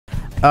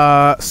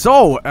We're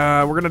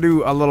gonna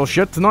do a little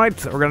shit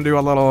tonight. We're gonna do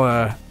a little,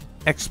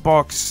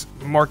 Xbox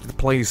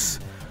Marketplace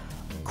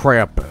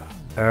crap.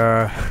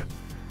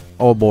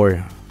 Oh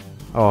boy.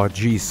 Oh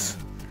jeez.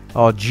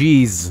 Oh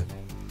jeez.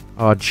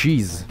 Oh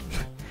jeez.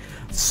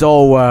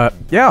 So,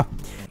 yeah.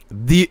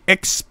 The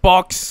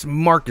Xbox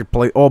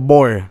Marketplace. Oh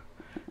boy.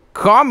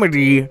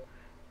 Comedy.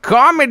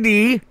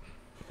 Comedy.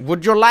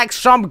 Would you like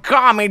some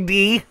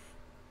comedy?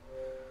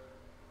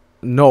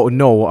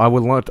 No, I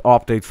will not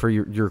update for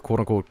your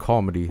quote-unquote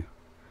comedy.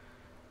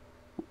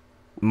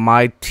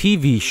 My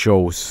TV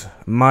shows.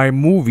 My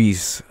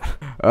movies.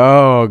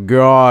 Oh,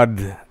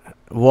 God.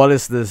 What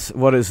is this?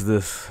 What is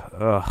this?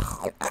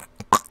 Ugh.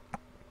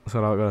 That's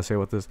what I gotta say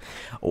about this.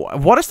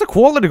 What is the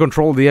quality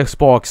control of the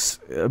Xbox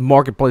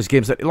Marketplace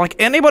games? That, like,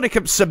 anybody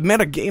can submit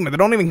a game and they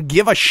don't even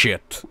give a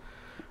shit.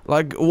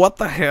 Like, what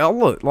the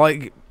hell?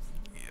 Like,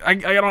 I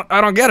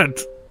don't get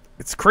it.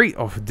 It's crazy.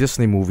 Oh,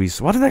 Disney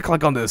movies. Why did I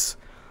click on this?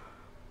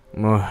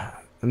 No,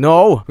 I'm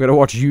gonna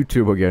watch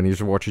YouTube again. You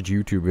should watch a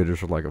YouTube video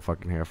for like a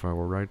fucking half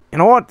hour, right? You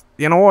know what?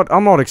 You know what?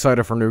 I'm not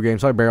excited for new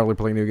games. I barely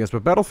play new games,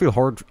 but Battlefield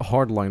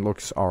Hardline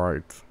looks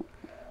alright.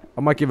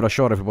 I might give it a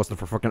shot if it wasn't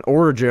for fucking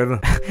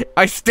Origin.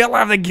 I still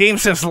have the game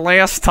since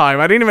last time.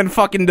 I didn't even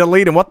fucking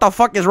delete it. What the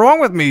fuck is wrong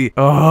with me?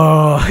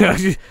 Oh,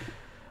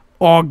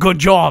 oh, good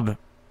job.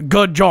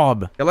 Good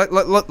job. Yeah,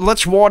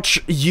 let's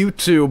watch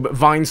YouTube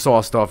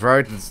Vinesauce stuff,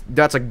 right?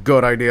 That's a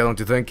good idea, don't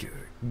you think?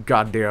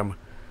 Goddamn.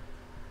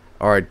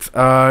 Alright,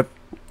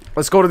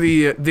 let's go to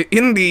the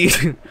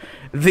indie,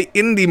 the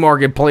indie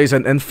marketplace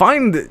and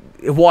find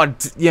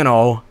what, you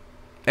know,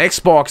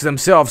 Xbox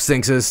themselves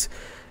thinks is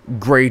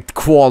great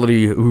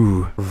quality.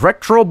 Ooh.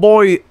 Retro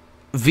Boy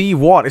V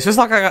what? Is this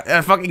like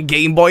a fucking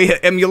Game Boy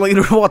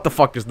emulator? What the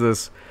fuck is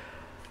this?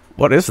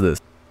 What is this?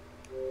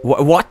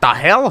 What the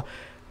hell?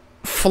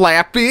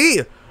 Flappy?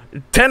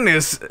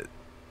 Tennis?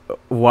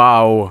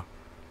 Wow.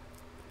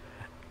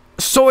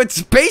 So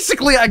it's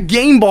basically a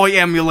Game Boy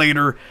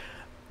emulator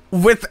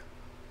with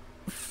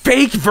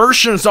fake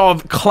versions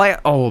of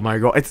oh my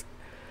god, it's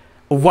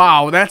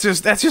wow, that's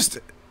just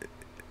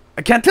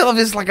I can't tell if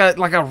it's like a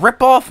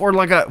ripoff or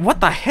like a what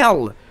the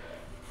hell?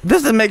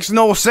 This makes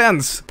no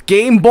sense.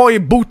 Game Boy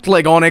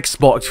bootleg on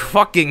Xbox.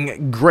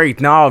 Fucking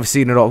great. Now I've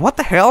seen it all. What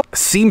the hell?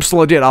 Seems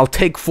legit. I'll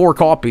take 4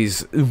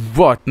 copies.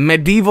 What?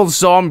 Medieval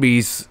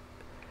Zombies.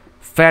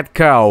 Fat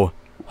Cow.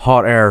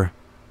 Hot Air.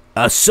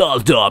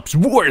 Assault Ops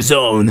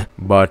Warzone.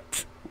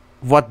 But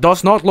what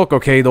does not look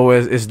okay though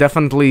is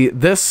definitely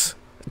this.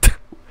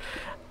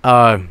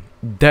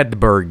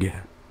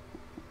 Deadberg.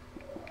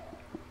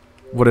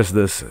 What is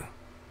this?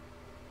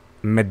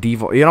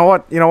 Medieval. You know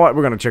what? You know what?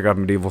 We're gonna check out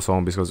Medieval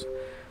Zombies because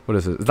what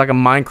is it? It's like a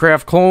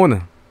Minecraft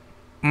clone.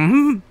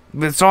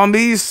 With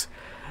zombies.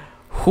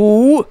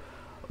 Who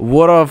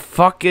would have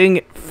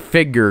fucking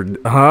figured,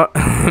 huh?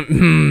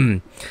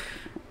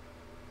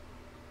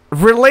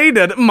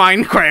 Related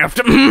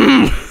Minecraft.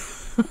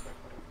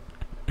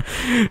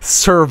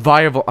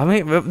 Survival. I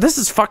mean, this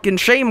is fucking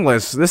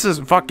shameless. This is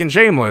fucking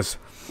shameless.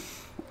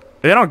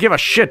 They don't give a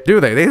shit, do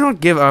they? They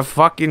don't give a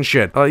fucking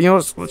shit. You know,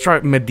 let's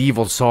try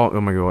Medieval Salt. Oh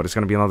my god, it's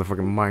gonna be another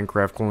fucking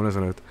Minecraft clone,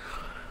 isn't it?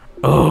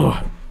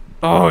 Oh,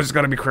 it's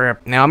gonna be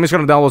crap. Now I'm just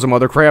gonna download some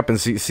other crap and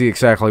see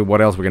exactly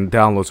what else we can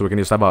download so we can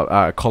just have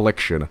a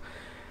collection.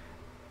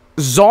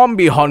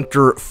 Zombie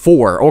Hunter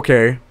 4.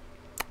 Okay.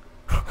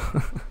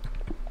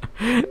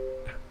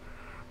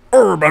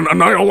 Urban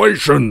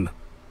Annihilation.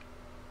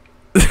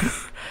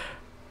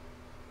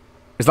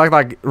 It's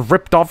like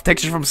ripped off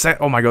textures from set.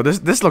 Oh my god,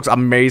 this looks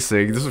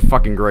amazing. This is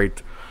fucking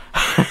great.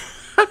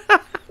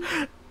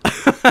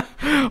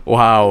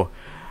 Wow.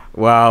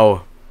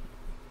 Wow.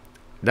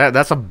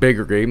 That's a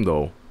bigger game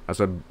though. That's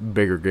a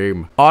bigger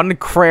game.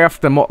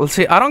 Uncraft them. Let's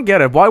see, I don't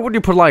get it. Why would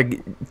you put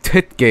like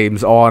tit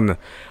games on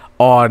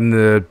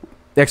the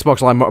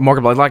Xbox Live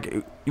Marketplace?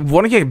 Like, you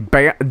wanna get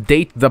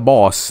Date the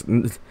Boss.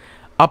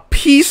 A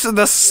Piece of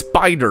the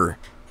Spider.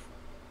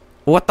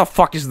 What the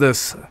fuck is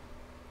this?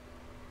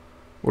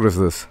 What is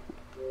this?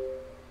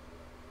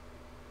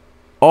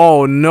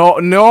 Oh, no,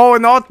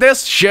 not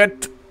this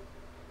shit.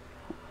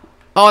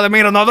 Oh, they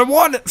made another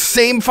one?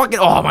 Same fucking...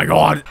 Oh, my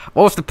God.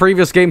 What was the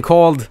previous game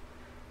called?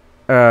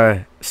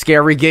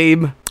 Scary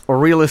Game? Or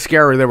Really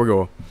Scary, there we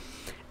go.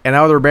 And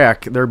now they're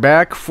back. They're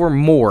back for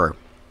more.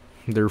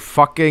 They're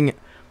fucking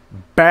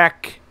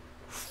back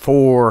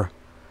for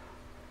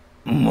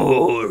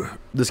more.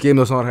 This game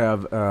does not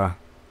have,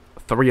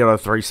 3 out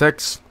of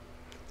 36.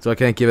 So I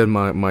can't give it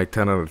my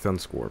 10 out of 10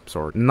 score.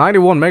 Sorry.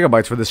 91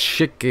 megabytes for this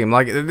shit game.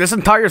 Like, this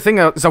entire thing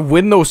is a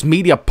Windows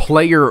Media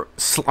Player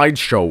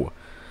slideshow.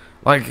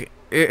 Like,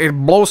 it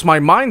blows my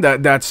mind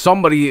that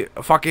somebody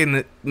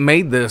fucking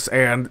made this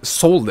and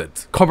sold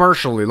it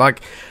commercially.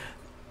 Like,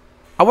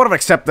 I would have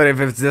accepted if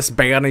it's this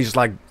bad and he just,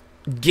 like,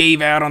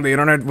 gave out on the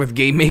internet with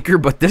Game Maker,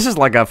 but this is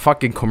like a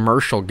fucking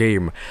commercial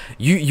game.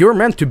 You're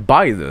meant to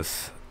buy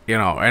this, you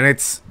know, and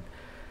it's...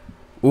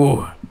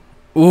 Ooh.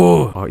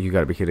 Ooh. Oh, you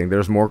gotta be kidding.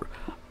 There's more...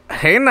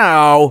 Hey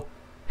now!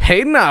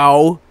 Hey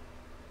now!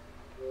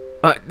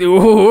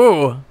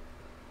 Ooh!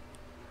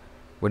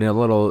 We need a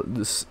little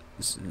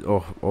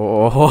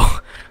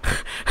Oh.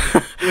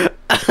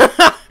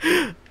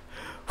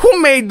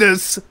 Who made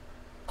this?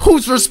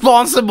 Who's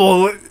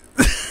responsible?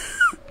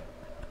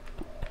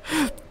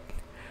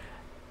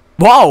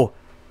 Wow!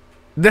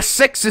 The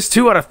 6 is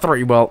 2 out of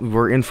 3. Well,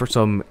 we're in for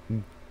some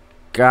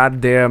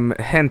goddamn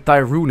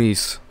hentai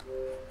roonies.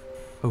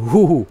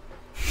 Ooh.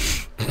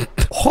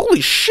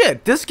 Holy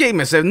shit, this game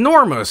is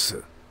enormous.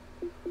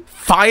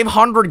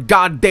 500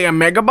 goddamn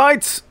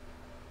megabytes?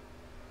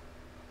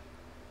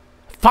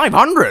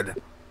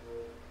 500?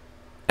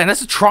 And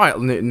that's a trial.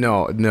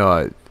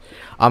 No.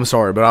 I'm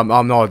sorry, but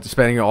I'm not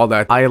spending all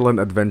that island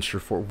adventure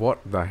for. What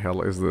the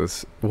hell is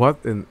this? What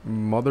in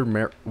Mother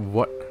Mary?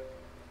 What?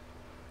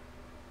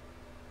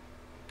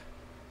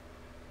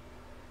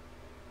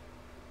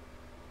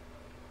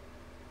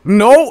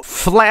 No!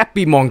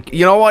 Flappy monkey.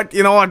 You know what?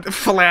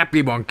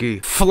 Flappy monkey.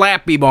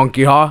 Flappy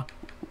monkey, huh?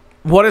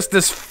 What is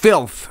this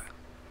filth?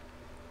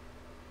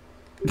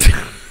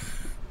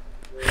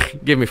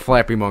 Give me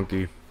Flappy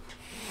monkey.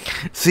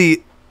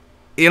 See,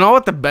 you know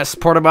what the best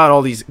part about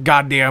all these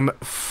goddamn,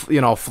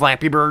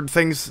 Flappy Bird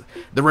things?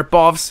 The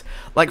ripoffs?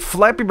 Like,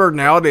 Flappy Bird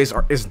nowadays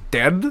is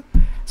dead.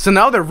 So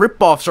now the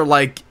ripoffs are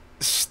like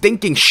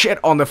stinking shit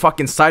on the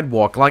fucking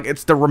sidewalk. Like,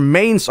 it's the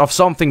remains of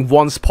something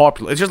once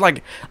popular. It's just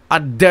like a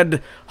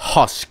dead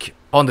husk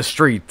on the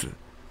street.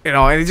 You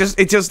know, and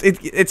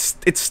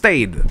it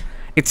stayed.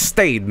 It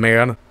stayed,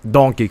 man.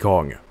 Donkey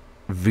Kong.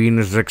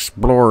 Venus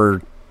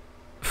Explorer.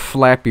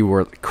 Flappy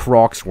World.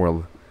 Crocs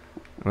World.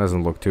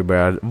 Doesn't look too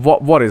bad.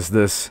 What is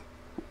this?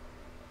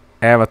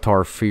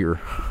 Avatar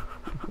Fear.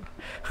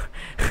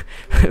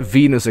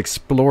 Venus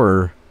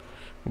Explorer.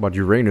 What about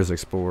Uranus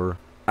Explorer?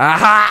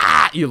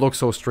 Aha! You look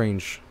so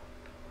strange.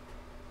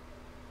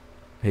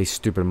 Hey,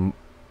 stupid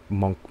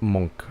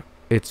monk.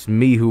 It's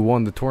me who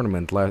won the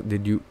tournament.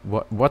 Did you?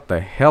 What the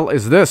hell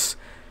is this?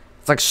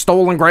 It's like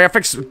stolen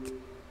graphics.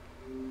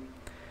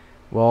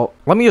 Well,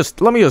 let me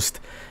just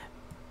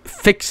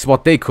fix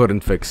what they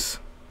couldn't fix.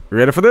 You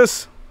ready for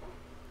this?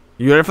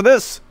 You ready for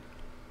this?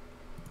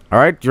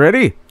 Alright, you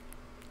ready?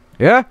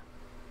 Yeah?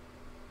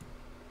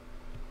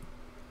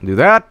 Do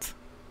that.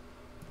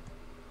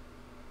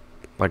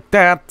 Like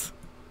that.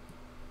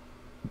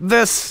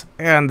 This,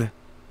 and...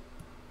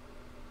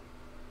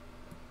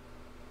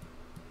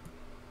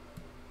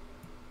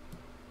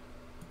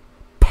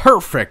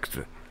 Perfect!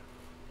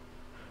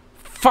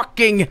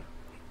 Fucking...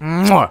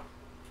 Mwah.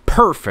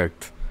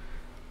 Perfect.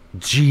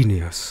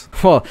 Genius.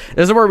 Well,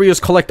 this is where we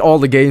just collect all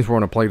the games we're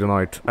gonna play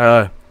tonight.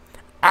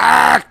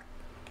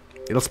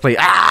 Let's play,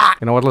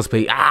 you know what, let's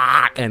play,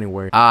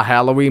 anyway.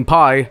 Halloween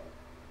Pie.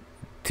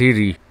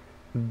 Titty.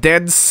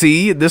 Dead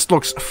Sea. This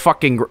looks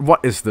fucking, what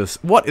is this?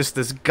 What is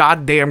this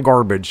goddamn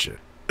garbage?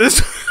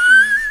 This,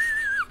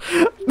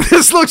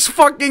 this looks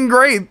fucking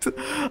great.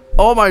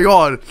 Oh my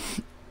god.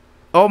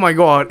 Oh my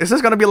god. Is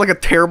this gonna be like a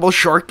terrible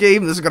shark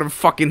game? This is gonna be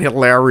fucking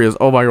hilarious.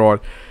 Oh my god.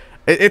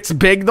 It's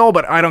big though,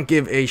 but I don't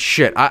give a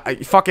shit. I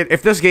fucking,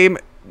 if this game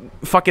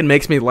fucking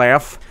makes me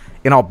laugh,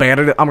 and I'll ban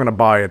it, I'm gonna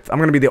buy it. I'm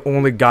gonna be the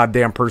only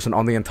goddamn person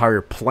on the entire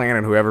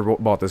planet who ever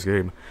bought this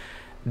game.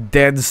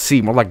 Dead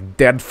Sea, more like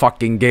dead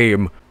fucking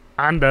game.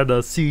 Under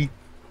the sea.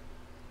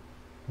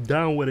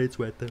 Down with it,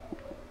 sweater.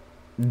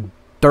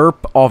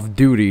 Derp of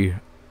Duty.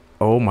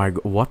 Oh my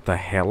god, what the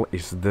hell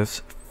is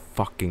this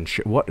fucking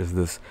shit? What is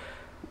this?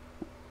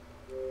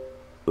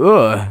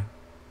 Ugh.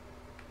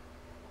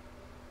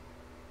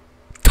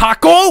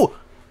 Taco?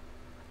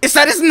 Is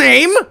that his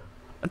name?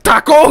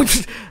 Taco?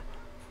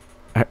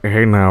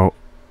 Hey now.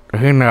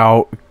 Hey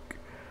now.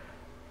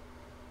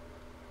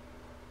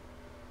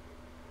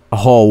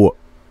 Oh.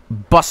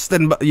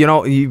 Bustin', you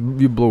know,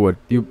 you blew it.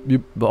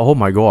 You, oh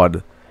my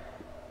god.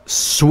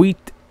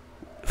 Sweet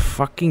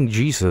fucking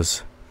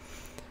Jesus.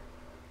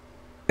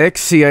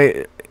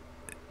 XCA,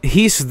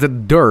 he's the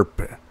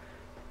derp.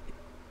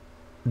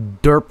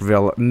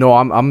 Derpville. No,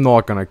 I'm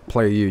not gonna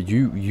play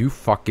you. You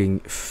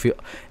fucking feel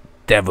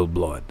Devil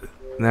Blood.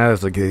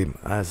 That's a game.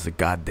 That's a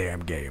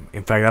goddamn game.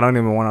 In fact, I don't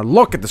even want to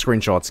look at the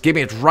screenshots. Give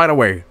me it right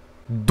away.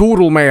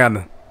 Doodle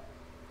Man.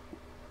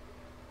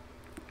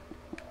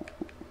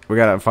 We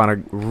gotta find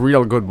a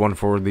real good one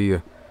for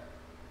the...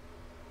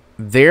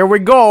 There we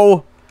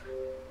go!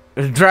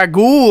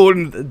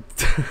 Dragoon!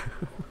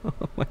 Oh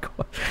my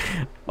god.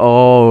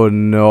 Oh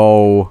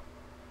no.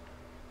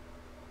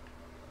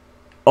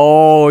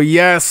 Oh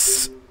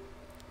yes!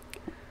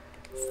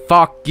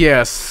 Fuck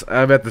yes!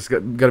 I bet this is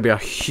gonna be a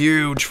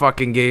huge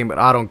fucking game, but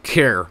I don't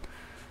care.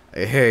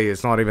 Hey,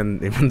 it's not even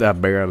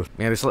that bad.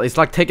 Man, it's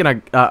like taking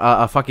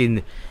a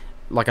fucking...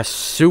 like a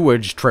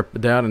sewage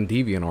trip down in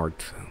DeviantArt.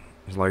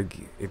 It's like,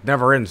 it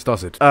never ends,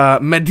 does it?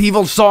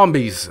 Medieval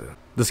Zombies.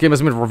 This game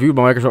hasn't been reviewed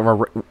by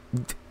Microsoft.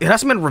 It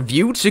hasn't been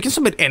reviewed, so you can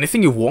submit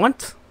anything you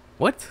want?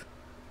 What?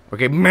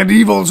 Okay,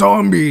 Medieval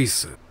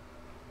Zombies.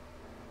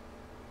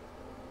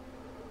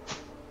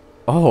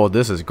 Oh,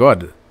 this is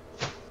good.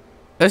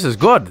 This is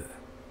good.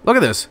 Look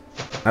at this.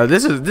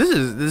 This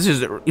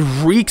is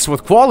reeks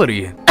with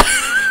quality.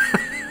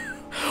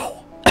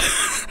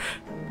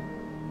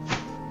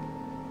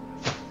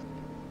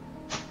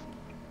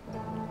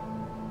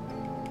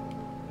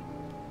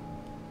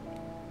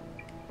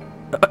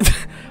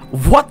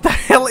 What the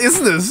hell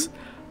is this?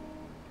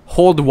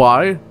 Hold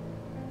Y.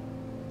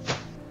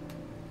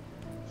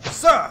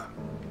 Sir,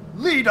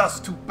 lead us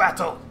to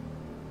battle.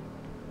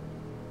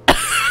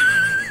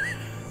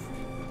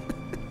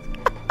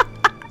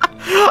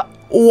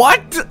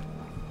 What?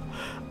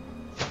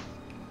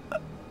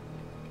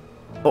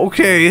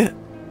 Okay,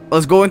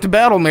 let's go into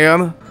battle,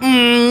 man.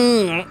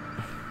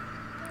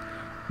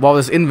 Wow,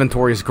 this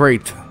inventory is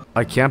great.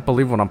 I can't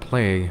believe what I'm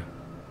playing.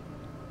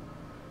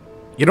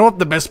 You know what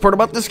the best part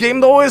about this game,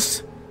 though,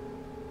 is?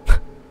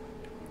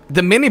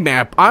 The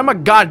minimap. I'm a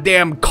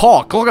goddamn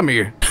cock. Look at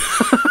me.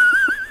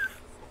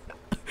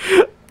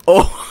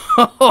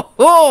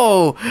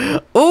 Oh,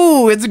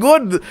 it's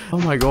good. Oh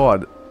my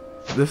god.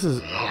 This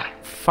is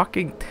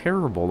fucking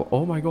terrible.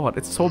 Oh my god,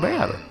 it's so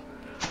bad.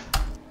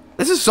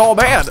 This is so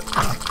bad.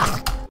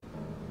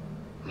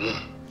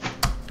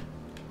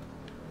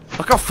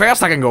 Look how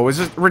fast I can go. It's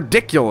just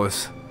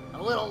ridiculous.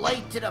 A little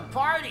late to the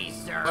party,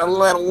 sir. A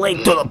little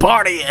late to the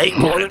party, eh,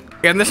 boy?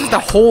 And this is the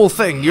whole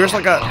thing. You're just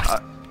like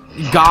a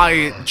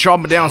guy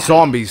chopping down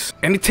zombies.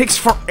 And it takes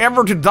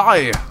forever to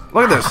die.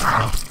 Look at this.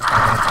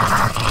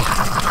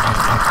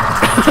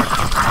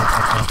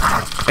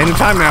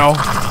 Anytime now.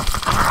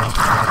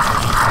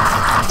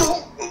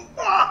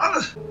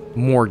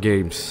 More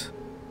games.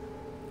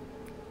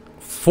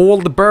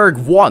 Foldberg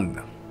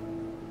 1.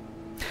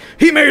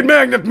 He made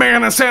Magnet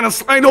Man and Santa.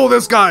 I know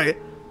this guy.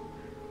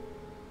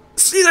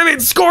 See, they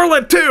made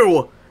Scarlet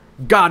too.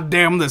 God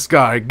damn this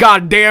guy.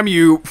 God damn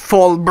you,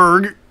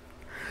 Foldberg.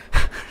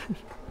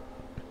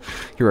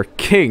 You're a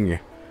king.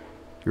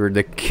 You're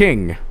the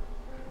king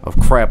of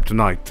crap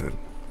tonight.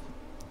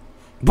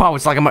 Wow,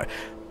 it's like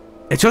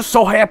it just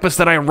so happens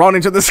that I run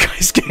into this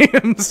guy's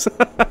games.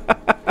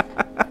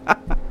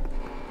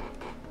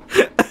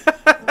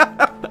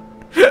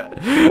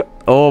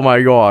 Oh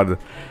my god.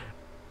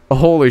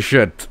 Holy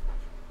shit.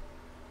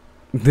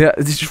 This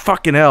is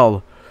fucking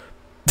hell.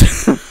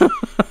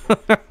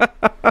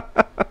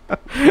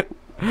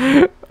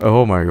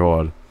 Oh my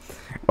god.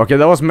 Okay,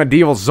 that was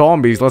Medieval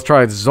Zombies. Let's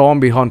try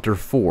Zombie Hunter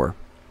 4.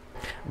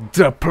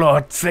 The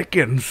plot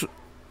thickens.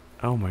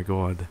 Oh my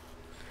god.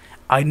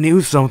 I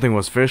knew something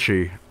was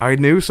fishy. I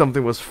knew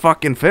something was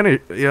fucking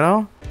finished, you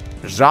know?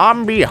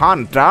 Zombie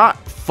Hunter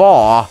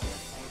 4.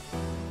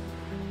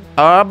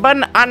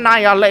 Urban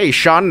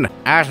annihilation.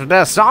 As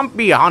the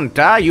zombie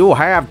hunter, you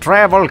have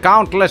traveled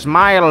countless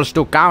miles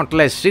to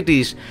countless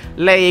cities,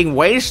 laying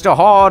waste to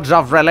hordes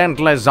of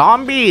relentless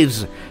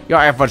zombies.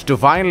 Your efforts to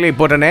finally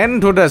put an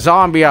end to the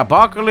zombie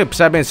apocalypse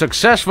have been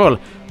successful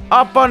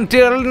up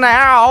until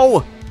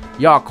now.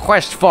 Your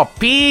quest for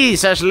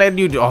peace has led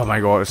you to— oh my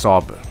god,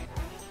 stop.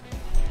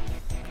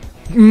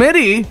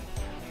 MIDI?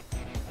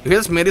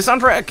 Here's MIDI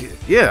soundtrack.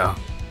 Yeah.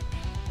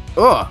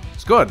 Ugh,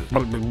 it's good.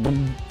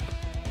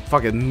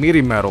 Fucking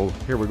MIDI metal.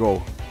 Here we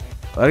go.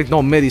 I ain't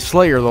no MIDI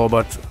Slayer though,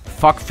 but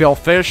fuck Phil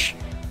Fish.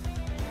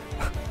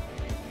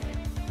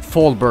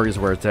 Foldberg is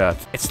where it's at.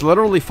 It's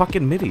literally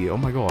fucking MIDI. Oh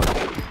my god.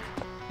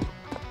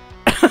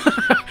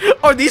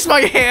 Are these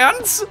my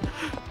hands?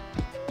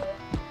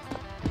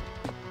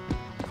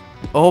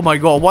 Oh my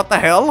god, what the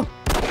hell?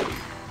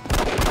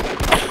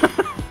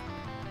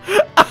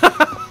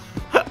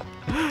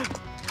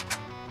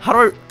 How do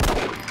I—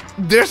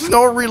 there's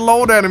no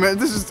reload anime.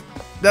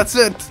 That's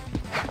it.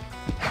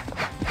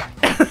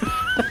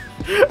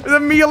 The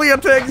melee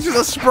attack is just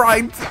a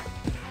sprite.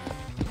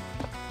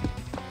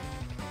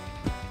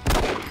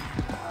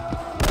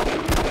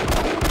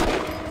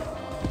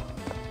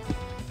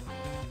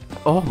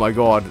 Oh my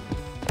god.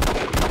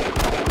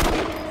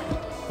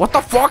 What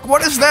the fuck?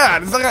 What is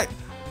that? It's like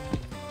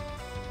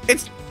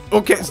it's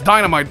okay, it's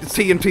dynamite, it's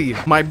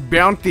TNT. My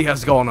bounty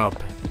has gone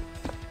up.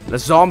 The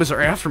zombies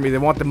are after me, they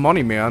want the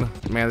money, man.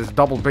 Man, this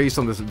double bass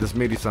on this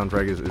MIDI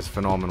soundtrack is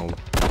phenomenal.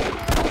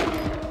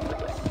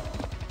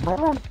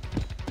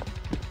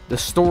 The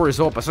store is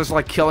up. It's just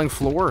like killing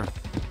floor.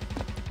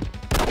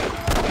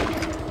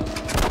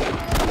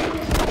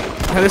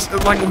 And it's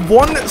like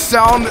one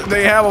sound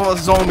they have of a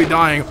zombie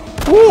dying.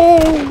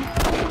 Whoa!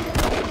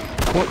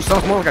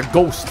 Sounds more like a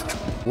ghost.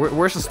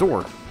 Where's the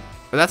store?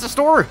 That's a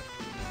store.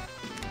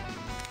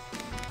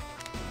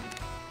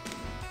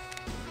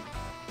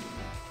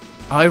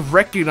 I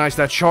recognize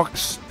that shock.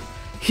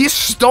 He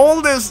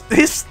stole this.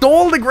 He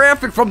stole the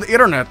graphic from the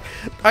internet.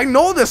 I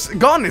know this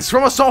gun is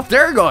from a soft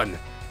air gun.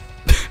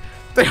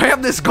 They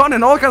have this gun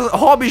in all kinds of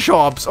hobby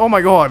shops. Oh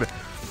my god.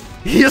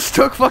 He just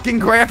took fucking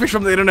graphics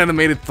from the internet and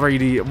made it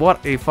 3D.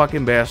 What a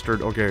fucking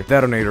bastard. Okay.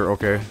 Detonator,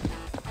 okay.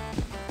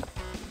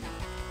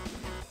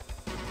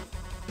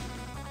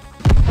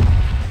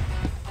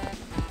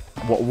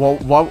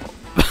 What?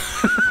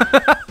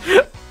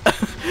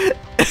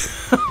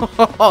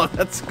 Oh,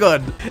 that's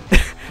good.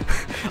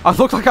 I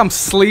look like I'm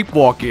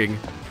sleepwalking.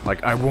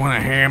 Like, I want a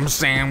ham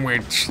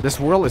sandwich.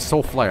 This world is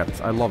so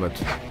flat. I love it.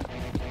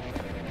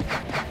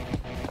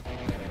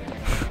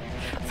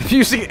 The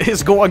music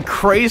is going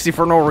crazy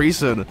for no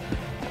reason.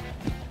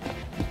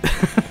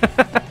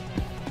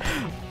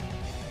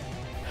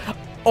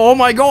 Oh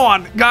my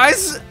god,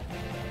 guys!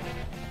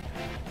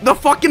 The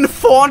fucking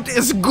font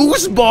is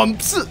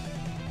Goosebumps!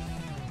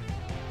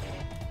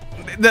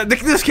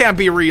 This can't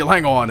be real,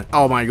 hang on.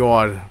 Oh my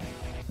god.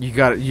 You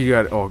got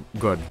it, oh,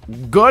 good.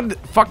 Good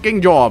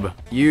fucking job.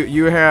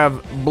 You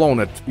have blown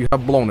it. You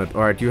have blown it,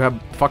 alright, you have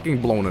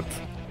fucking blown it.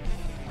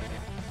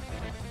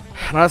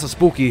 Now that's a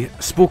spooky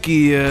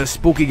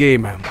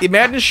game.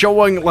 Imagine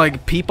showing,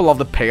 like, people of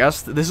the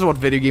past. This is what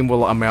video game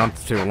will amount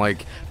to,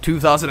 like,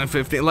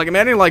 2015. Like,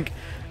 imagine, like...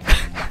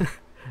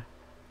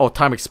 Oh,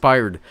 time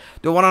expired.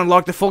 Do you want to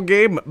unlock the full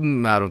game?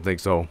 I don't think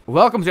so.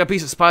 Welcome to a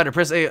piece of spider.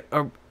 Press A.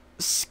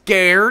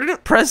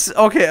 Scared? Press...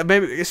 Okay,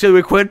 maybe... Should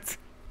we quit?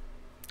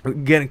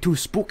 Getting too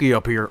spooky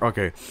up here.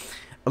 Okay.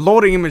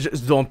 Loading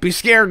images. Don't be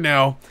scared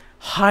now.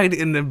 Hide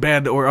in the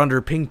bed or under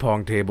a ping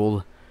pong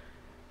table.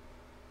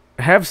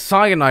 Have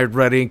cyanide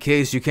ready in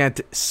case you can't...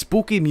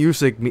 Spooky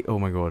music me... Oh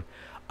my god.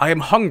 I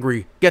am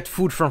hungry. Get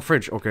food from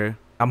fridge. Okay.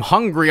 I'm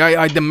hungry.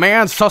 I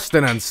demand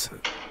sustenance.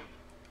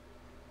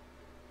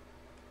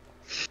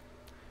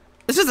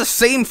 This is the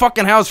same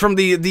fucking house from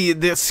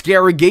the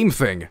scary game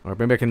thing. Alright,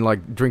 maybe I can,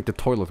 like, drink the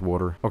toilet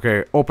water.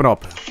 Okay, open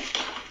up.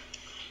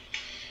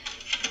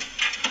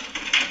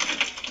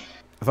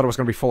 I thought it was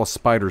gonna be full of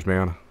spiders,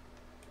 man.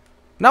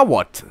 Now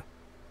what?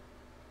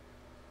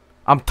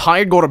 I'm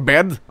tired, go to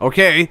bed?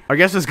 Okay. I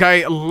guess this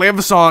guy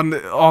lives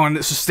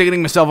on sustaining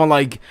himself on,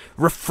 like,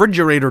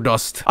 refrigerator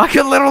dust. I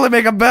could literally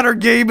make a better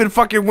game in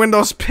fucking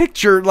Windows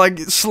Picture, like,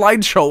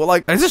 slideshow.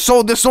 Like, this is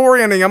so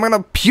disorienting, I'm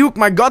gonna puke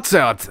my guts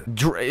out.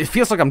 It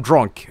feels like I'm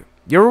drunk.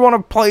 You ever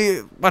wanna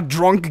play a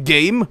drunk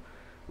game?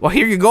 Well,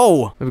 here you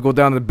go. Let me go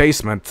down to the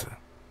basement.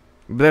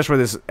 That's where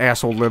this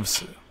asshole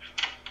lives.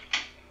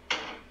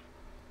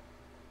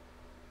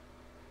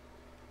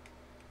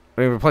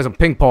 Maybe play some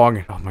ping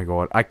pong. Oh my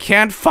god. I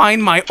can't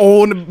find my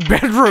own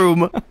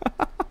bedroom.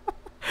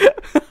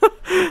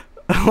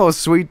 Oh,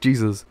 sweet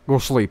Jesus. Go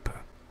sleep.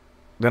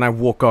 Then I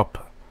woke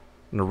up.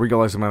 And I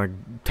realized I'm in a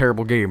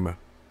terrible game.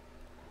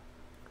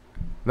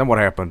 Then what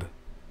happened?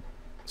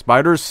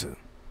 Spiders?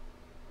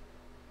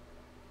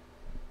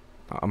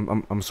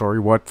 I'm sorry,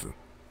 what?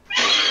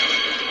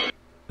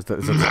 Is that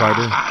the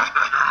spider?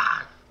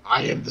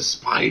 I am the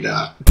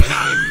spider, and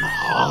I'm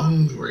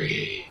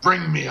hungry.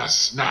 Bring me a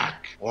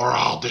snack, or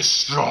I'll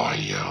destroy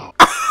you.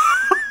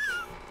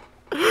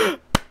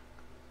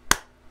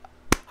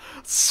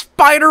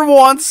 Spider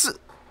wants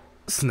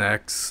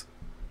snacks.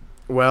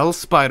 Well,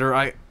 Spider,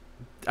 I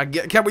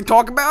get. Can we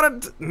talk about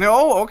it?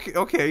 No?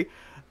 Okay.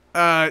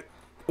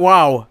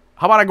 Wow.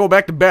 How about I go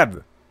back to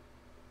bed?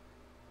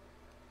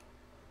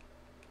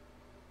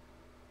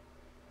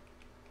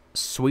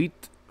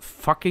 Sweet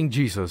fucking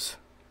Jesus.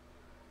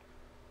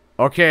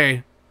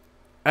 Okay.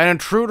 An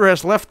intruder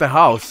has left the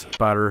house.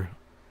 Spider.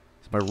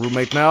 It's my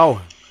roommate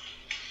now.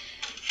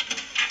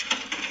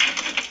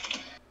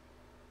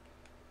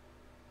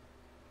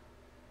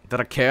 Is that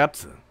a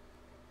cat?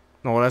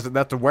 No,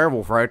 that's a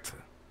werewolf, right?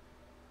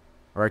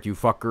 Alright, you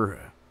fucker.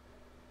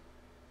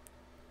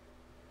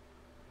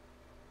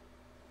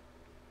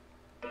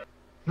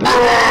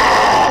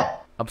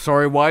 I'm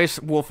sorry, why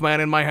is Wolfman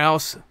in my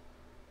house?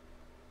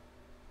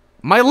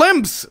 My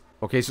limbs!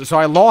 Okay, so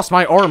I lost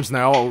my arms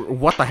now.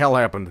 What the hell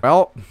happened?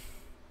 Well,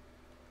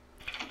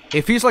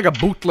 it feels like a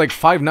bootleg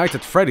Five Nights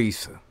at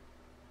Freddy's.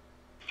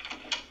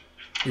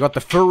 You got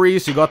the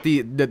furries, you got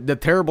the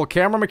terrible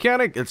camera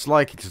mechanic. It's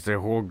like it's the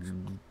whole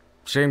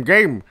same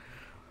game.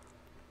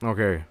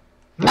 Okay.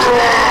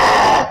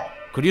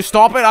 Could you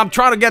stop it? I'm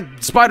trying to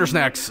get spider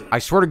snacks. I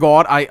swear to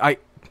God,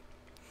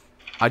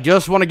 I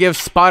just want to give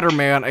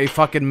Spider-Man a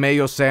fucking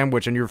mayo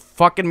sandwich, and you're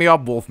fucking me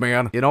up,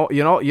 Wolfman. You know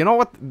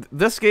what?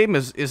 This game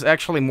is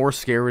actually more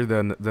scary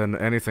than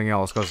anything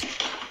else. Cause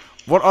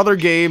what other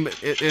game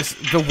is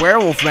the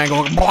werewolf man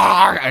going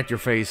blah at your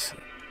face?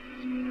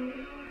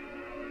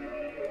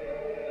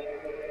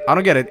 I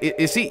don't get it.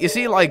 Is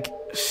he like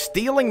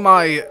stealing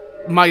my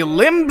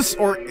limbs,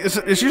 or is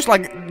it just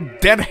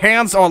like dead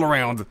hands all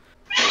around?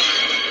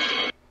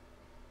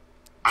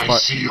 I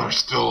see you're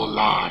still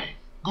alive.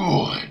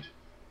 Good.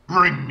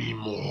 Bring me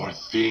more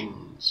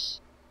things.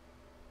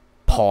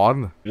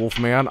 Pawn?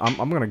 Wolfman, I'm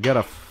gonna get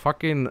a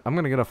fucking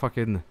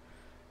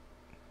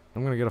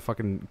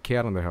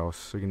cat in the house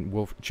so you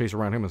can chase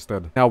around him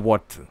instead. Now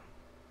what?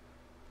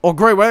 Oh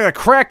great, we got a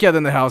crackhead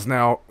in the house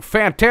now.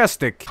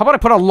 Fantastic. How about I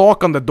put a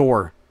lock on the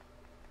door?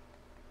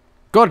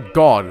 Good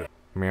God.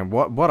 Man,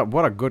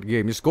 what a good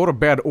game. Just go to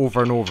bed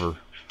over and over.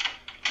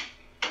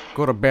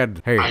 Go to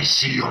bed. Hey. I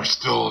see you're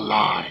still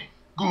alive.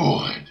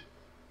 Good.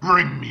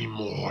 Bring me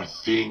more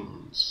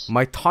things.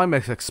 My time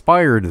has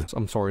expired.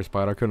 I'm sorry,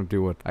 Spider. I couldn't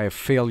do it. I have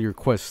failed your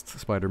quest,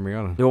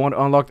 Spider-Man. Do you want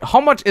to unlock? How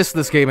much is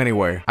this game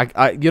anyway?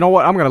 You know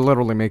what? I'm gonna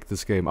literally make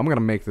this game. I'm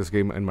gonna make this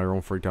game in my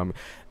own free time.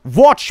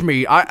 Watch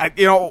me.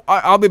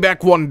 I'll be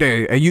back one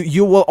day, and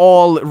you will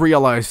all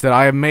realize that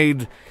I have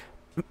made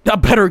a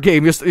better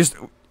game. Just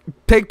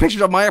take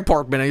pictures of my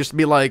apartment and just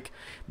be like,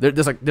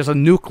 there's a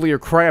nuclear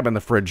crab in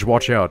the fridge.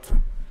 Watch out.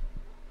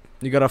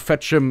 You gotta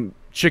fetch him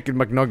chicken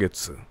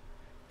McNuggets.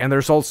 And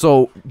there's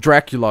also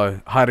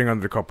Dracula hiding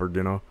under the cupboard,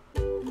 you know?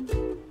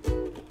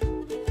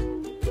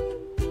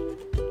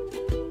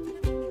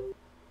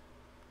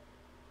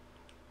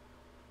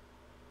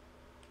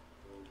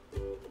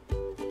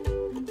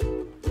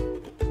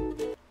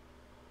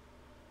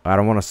 I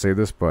don't want to say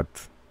this, but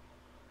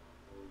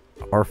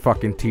our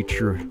fucking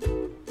teacher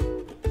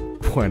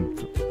went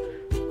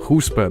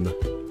who's been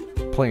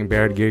playing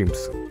bad games.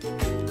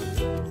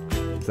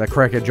 Is that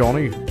crackhead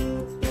Johnny?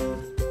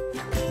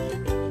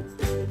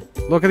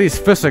 Look at these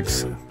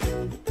physics.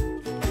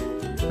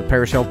 The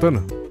Paris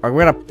Hilton.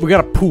 Alright, we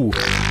gotta poo.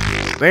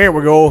 There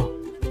we go.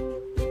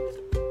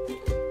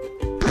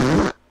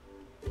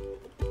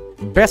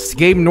 Best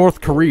game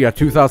North Korea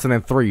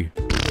 2003.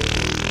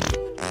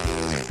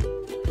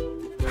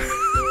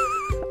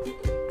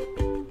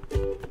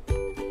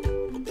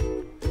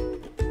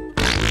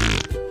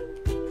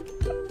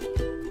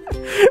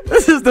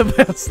 This is the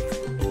best.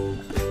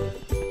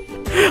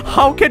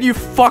 How can you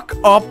fuck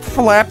up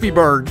Flappy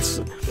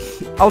Birds?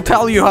 I'll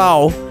tell you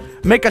how.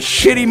 Make a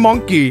shitty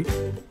monkey.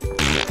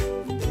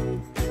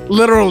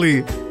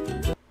 Literally.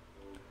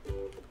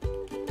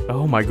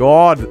 Oh my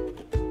god.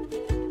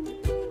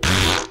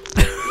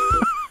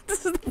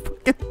 This is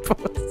the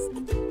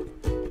fucking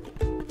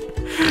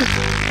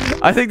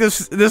best. I think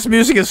this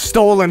music is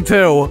stolen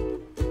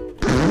too.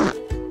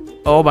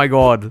 Oh my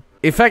god.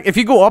 In fact, if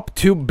you go up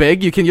too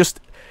big, you can just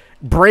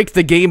break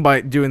the game by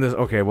doing this.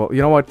 Okay, well,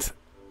 you know what?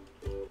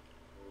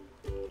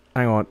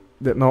 Hang on.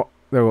 No,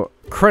 there we go.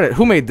 Credit.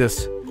 Who made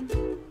this?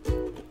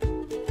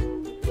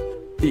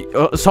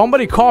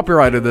 Somebody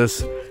copyrighted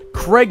this.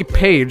 Craig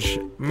Page,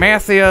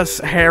 Matthias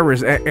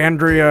Harris,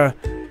 Andrea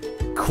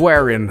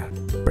Quarin.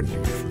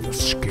 Beneath the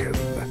skin,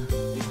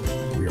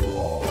 we're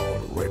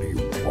already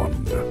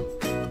one.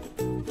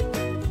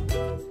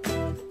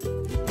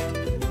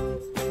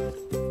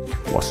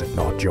 Was it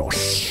not your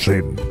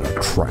sin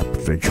that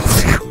trapped the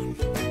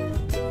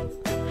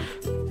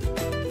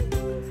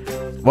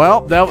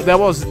Well, that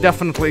was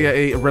definitely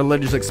a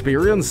religious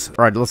experience.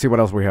 Alright, let's see what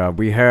else we have.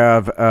 We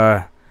have,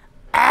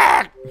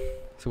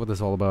 see what this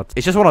is all about.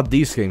 It's just one of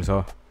these games,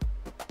 huh?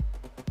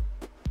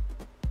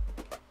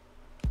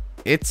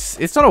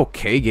 It's an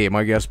okay game,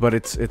 I guess, but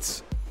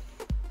it's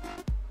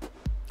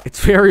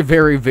very,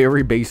 very,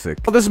 very basic.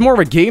 Well, this is more of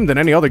a game than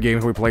any other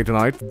games we played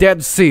tonight.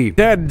 Dead Sea.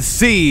 Dead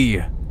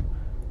Sea!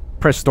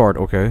 Press start,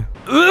 okay.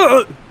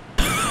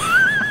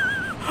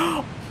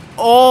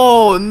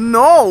 Oh,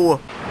 no!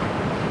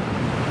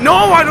 No,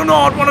 I do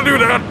not want to do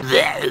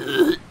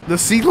that! The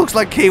sea looks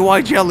like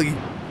KY jelly.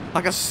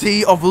 Like a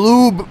sea of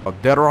lube.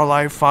 Dead or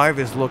Alive 5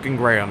 is looking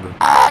grand.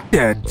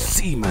 Dead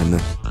Seaman.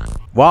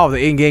 Wow,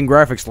 the in-game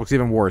graphics looks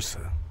even worse.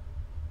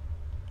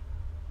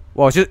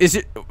 Well,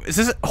 is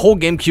this whole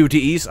game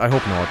QTEs? I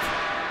hope not.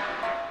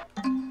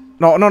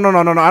 No, I don't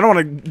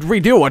want to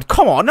redo it.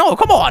 Come on, no,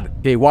 come on!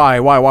 Okay, why?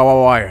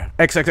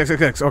 X,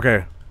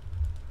 okay.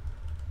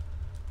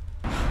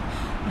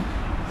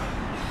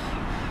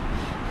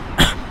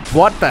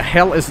 What the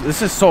hell is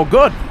this? Is so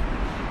good.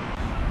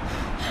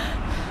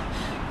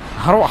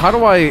 How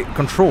do I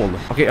control?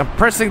 Okay, I'm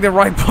pressing the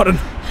right button.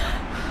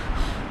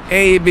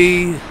 A,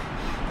 B.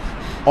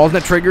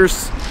 Alternate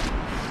triggers.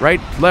 Right,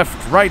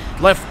 left, right,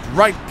 left.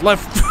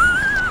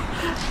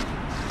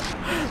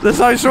 This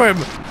is how I swim.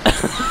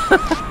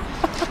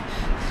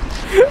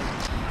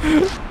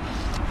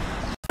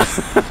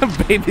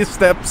 Baby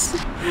steps.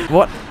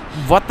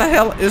 What the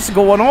hell is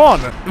going on?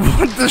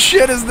 What the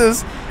shit is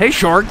this? Hey,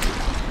 shark.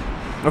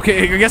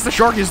 Okay, I guess the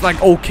shark is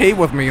like okay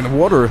with me in the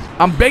water.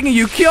 I'm begging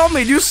you, kill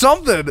me, do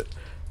something.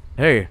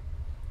 Hey.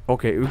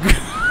 Okay.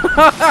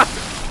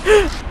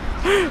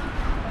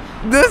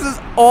 This is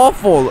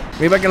awful.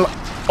 Maybe I can...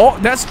 Oh,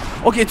 that's...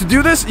 Okay, to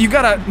do this, you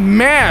gotta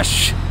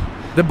mash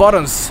the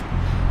buttons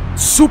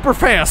super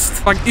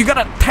fast. Like, you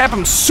gotta tap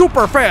them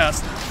super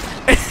fast.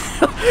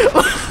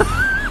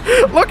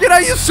 Look at how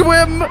you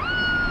swim.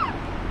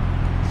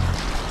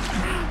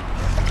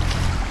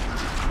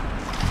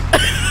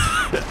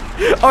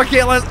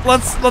 Okay,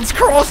 let's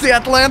cross the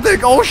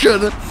Atlantic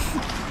Ocean.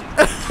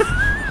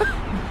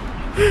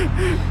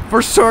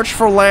 For search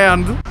for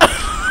land.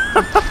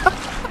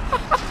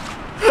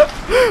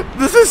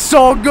 This is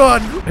so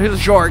good. Here's a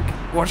shark.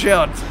 Watch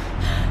out.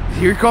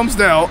 Here he comes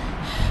now.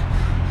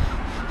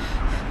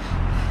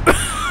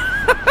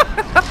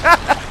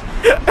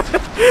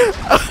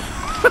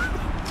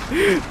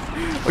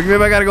 Okay,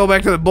 maybe I gotta go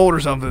back to the boat or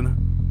something.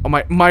 Oh,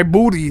 my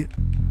booty.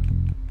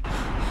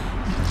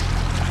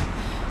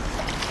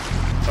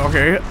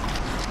 Okay.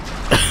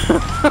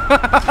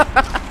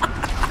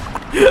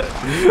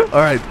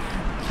 Alright.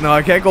 No,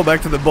 I can't go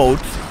back to the boat.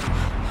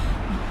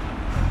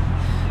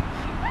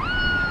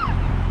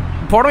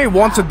 Part of me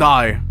wants to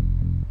die.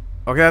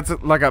 Okay, that's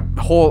like a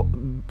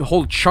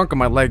whole chunk of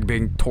my leg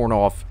being torn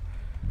off.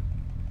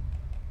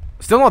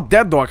 Still not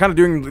dead though, I'm kinda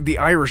doing the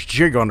Irish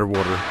jig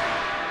underwater.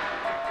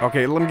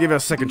 Okay, let me give it a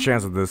second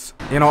chance at this.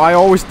 You know, I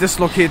always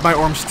dislocate my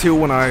arms too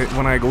when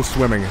I go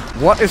swimming.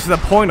 What is the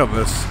point of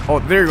this? Oh,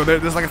 there you go.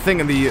 There's like a thing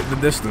in the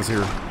distance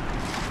here.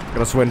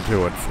 Gotta swim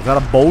to it. Is that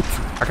a boat?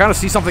 I kind of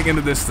see something in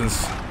the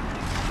distance.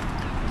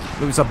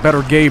 Maybe it's a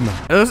better game.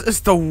 This is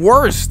the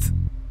worst.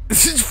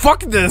 This is fuck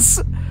this.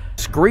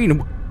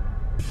 Screen.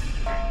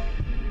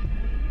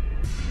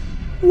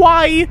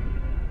 Why?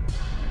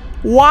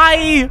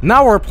 Why?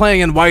 Now we're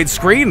playing in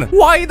widescreen.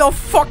 Why the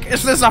fuck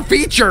is this a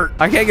feature?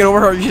 I can't get over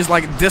her. She's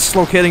like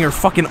dislocating her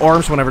fucking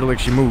arms whenever like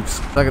she moves.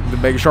 Look at the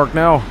big shark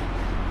now.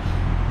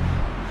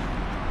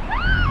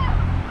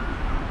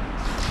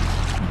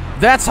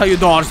 That's how you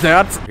dodge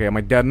that. Okay, am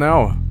I dead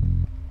now?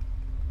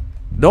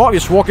 No, I'm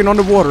just walking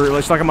underwater.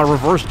 It's like I'm a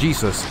reverse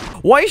Jesus.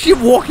 Why is she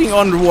walking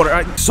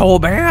underwater? So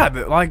bad.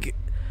 Like,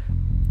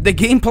 the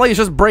gameplay is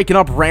just breaking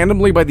up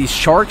randomly by these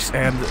sharks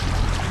and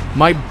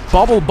my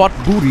bubble butt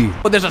booty.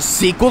 But there's a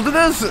sequel to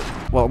this?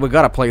 Well, we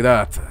gotta play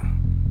that.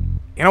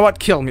 You know what?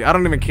 Kill me. I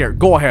don't even care.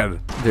 Go ahead.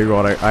 Dear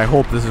God, I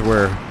hope this is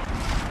where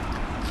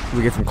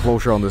we get some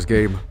closure on this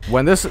game.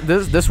 When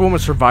this woman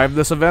survived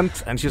this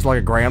event, and she's like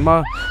a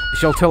grandma,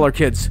 she'll tell her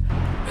kids,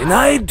 "And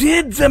I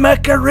did the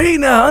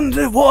Macarena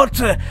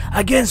underwater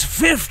against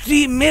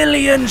 50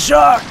 million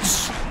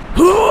sharks.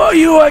 Who are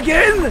you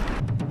again?"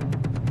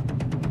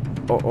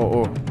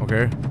 Oh,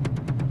 okay.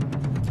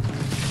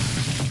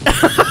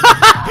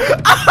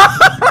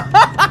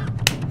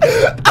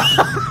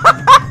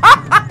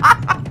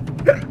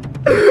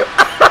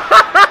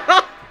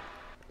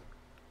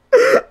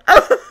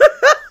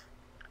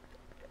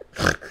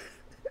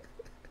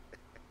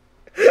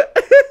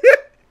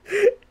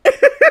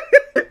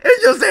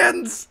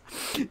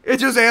 It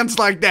just ends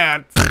like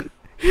that.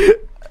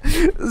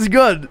 It's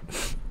good.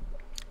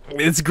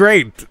 It's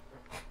great.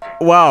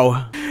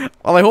 Wow.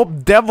 Well, I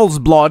hope Devil's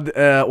Blood,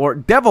 or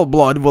Devil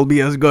Blood will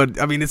be as good.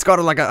 I mean, it's got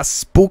like a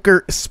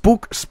spooker.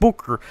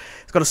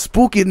 It's got a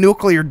spooky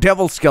nuclear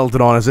devil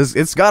skeleton on it.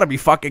 It's gotta be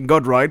fucking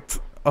good, right?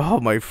 Oh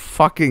my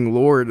fucking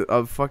lord.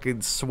 I'm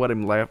fucking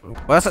sweating laughing.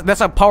 Well,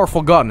 that's a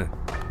powerful gun.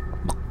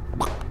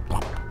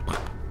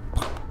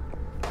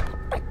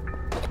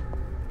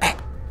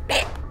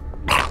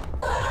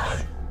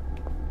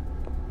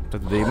 The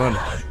demon.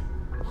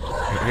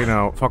 Hey,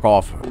 now, fuck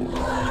off.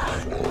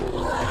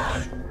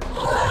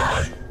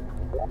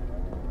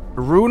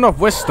 Rune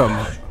of Wisdom.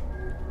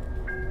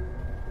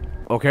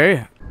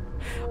 Okay.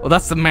 Well,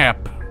 that's the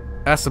map.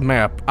 That's the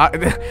map.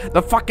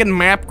 The fucking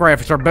map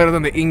graphics are better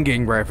than the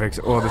in-game graphics.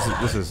 Oh, this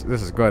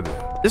is good.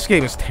 This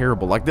game is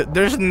terrible. Like,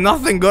 there's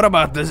nothing good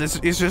about this.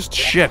 It's just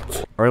shit.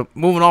 All right,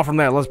 moving on from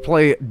that, let's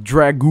play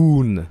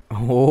Dragoon.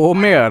 Oh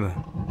man.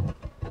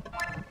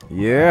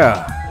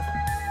 Yeah.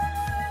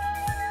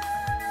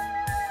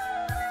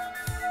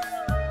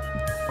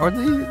 Are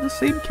they the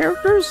same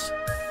characters?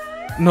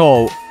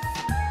 No.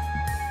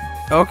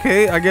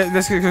 Okay, I get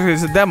this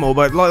is a demo,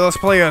 but let's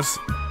play as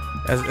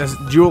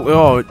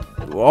Jewel.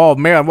 Oh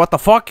man, what the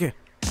fuck?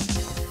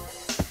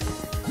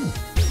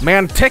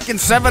 Man, Tekken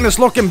 7 is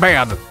looking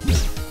bad.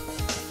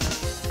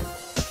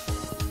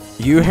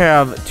 You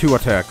have 2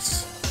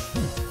 attacks,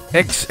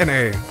 X and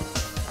A.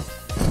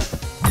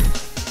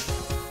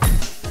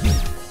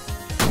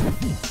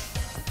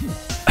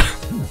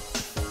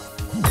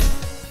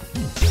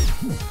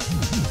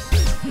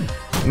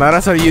 Now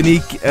that's a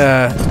unique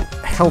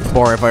health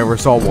bar if I ever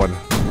saw one.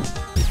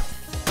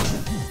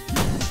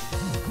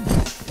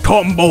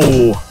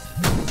 Combo!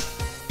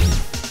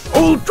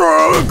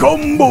 Ultra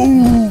combo!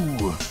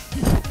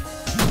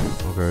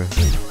 Okay.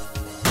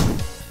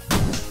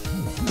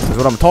 That's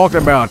what I'm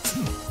talking about.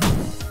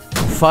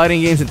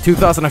 Fighting games in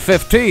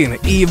 2015.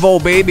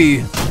 Evo, baby.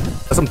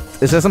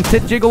 Is that some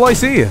tit jiggle I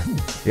see?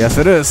 Yes,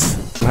 it is.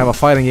 I don't have a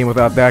fighting game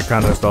without that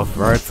kind of stuff,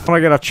 right? I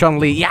wanna get a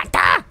Chun-Li.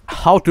 Yatta!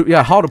 How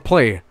to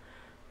play.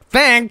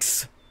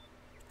 Thanks!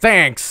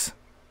 Thanks!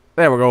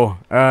 There we go.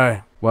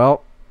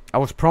 Well, I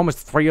was promised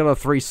 3 out of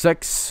 3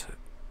 6,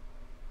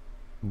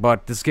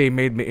 but this game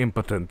made me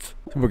impotent.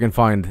 So we can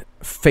find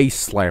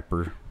Face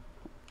Slapper.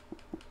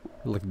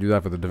 I'd like to do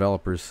that for the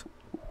developers.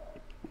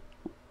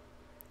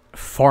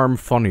 Farm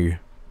Funny.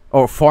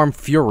 Oh, Farm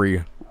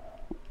Fury.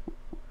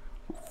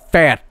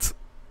 Fat.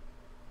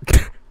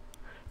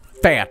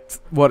 Fat.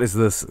 What is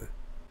this?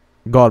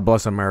 God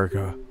bless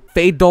America.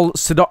 Fatal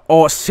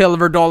oh,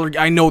 Silver Dollar.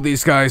 I know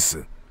these guys.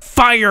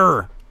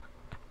 Fire!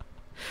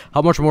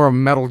 How much more of a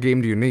metal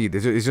game do you need?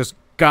 It's just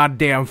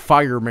goddamn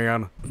fire,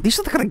 man. These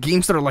are the kind of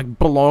games that are like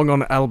belong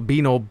on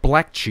albino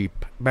black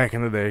sheep back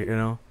in the day, you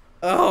know?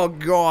 Oh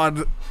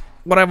god.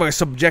 What have I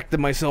subjected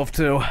myself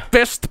to?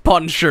 Fist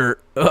Puncher.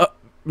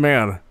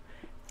 Man.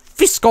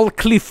 Fiscal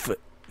Cliff.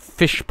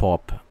 Fish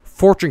Pop.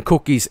 Fortune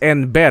Cookies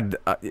and Bed.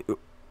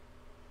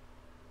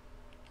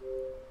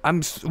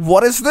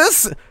 What is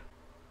this?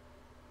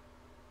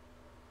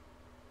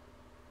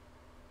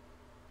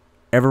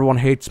 Everyone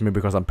hates me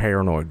because I'm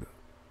paranoid.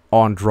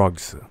 On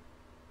drugs.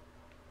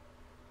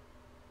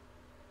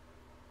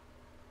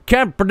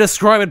 Can't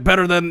describe it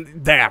better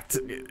than that.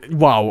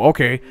 Wow,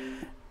 okay.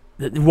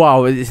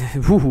 Wow.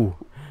 Whoo.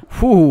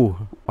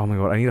 Whoo. Oh my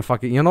god, I need a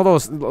fucking... You know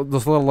those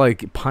little,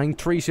 like, pine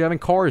trees you have in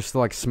cars to,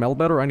 like, smell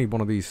better? I need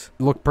one of these.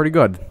 Look pretty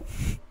good.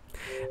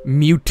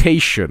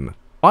 Mutation.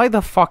 Why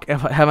the fuck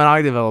haven't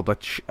I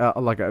developed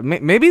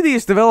maybe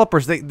these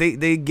developers,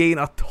 they gain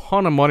a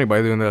ton of money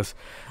by doing this.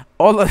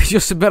 Oh,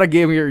 just a better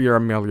game, you're a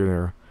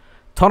millionaire.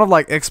 Ton of,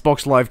 like,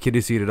 Xbox Live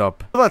kiddies eat it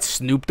up. That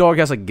Snoop Dogg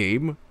has a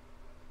game?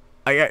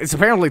 It's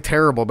apparently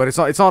terrible, but it's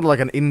not like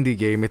an indie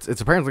game.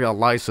 It's apparently a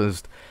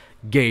licensed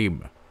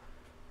game.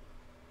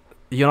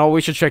 You know,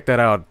 we should check that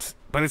out.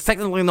 But it's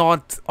technically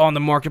not on the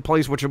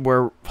marketplace, which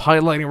we're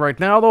highlighting right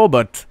now, though.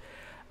 But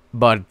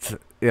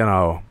you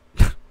know,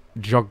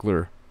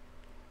 juggler.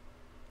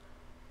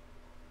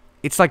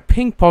 It's like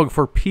ping pong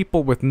for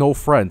people with no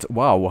friends.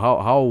 Wow,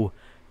 how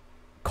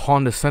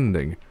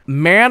condescending.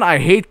 Man, I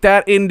hate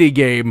that indie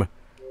game.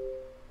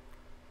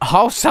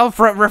 How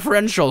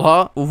self-referential,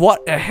 huh?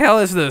 What the hell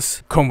is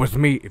this? Come with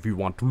me if you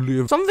want to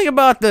live. Something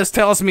about this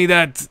tells me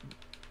that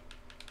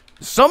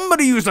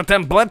somebody used a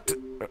template.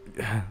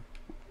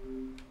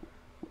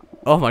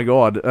 Oh my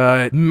god.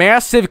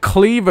 Massive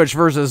cleavage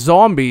versus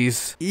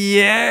zombies.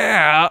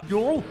 Yeah.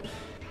 Joel?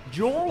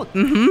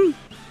 Mm-hmm.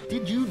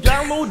 Did you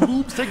download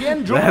boobs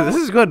again, Joel? This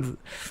is good.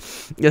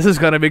 This is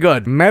gonna be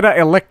good. Meta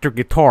electric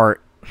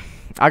guitar.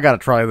 I gotta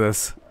try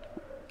this.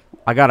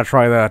 I gotta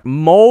try that.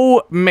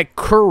 Mo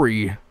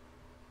McCurry.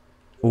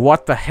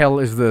 What the hell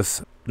is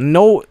this?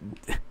 No.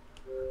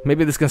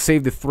 Maybe this can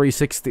save the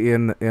 360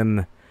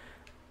 in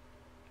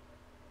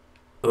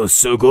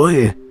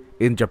Sugoi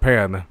in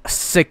Japan.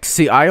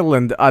 Sexy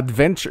Island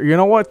Adventure. You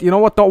know what? You know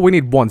what? Though we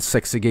need one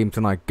sexy game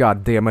tonight.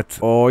 God damn it.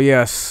 Oh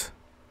yes.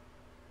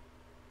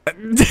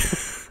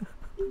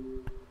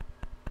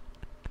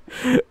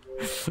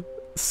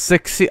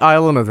 Sexy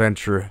Island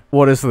Adventure.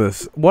 What is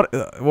this? What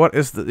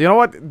is this? You know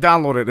what?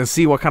 Download it and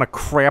see what kind of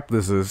crap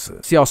this is.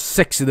 See how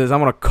sexy this is. I'm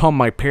gonna cum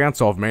my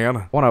pants off,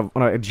 man. Wanna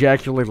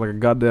ejaculate like a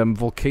goddamn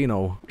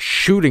volcano.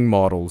 Shooting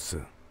models.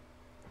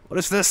 What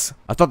is this?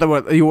 I thought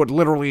that you would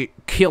literally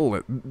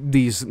kill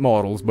these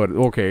models, but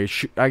okay.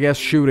 I guess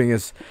shooting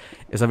is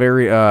a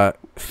very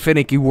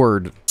finicky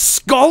word.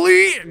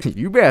 Scully!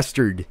 You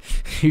bastard.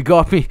 You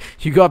got me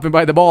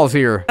by the balls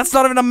here. That's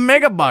not even a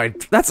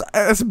megabyte. That's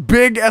as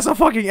big as a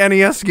fucking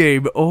NES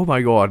game. Oh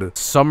my god.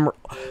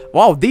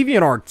 Wow,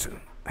 DeviantArt.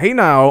 Hey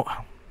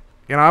now.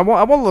 You know, I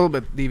want a little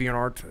bit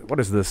DeviantArt. What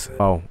is this?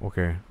 Oh,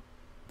 okay.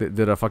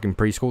 Did a fucking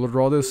preschooler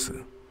draw this?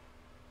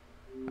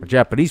 A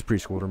Japanese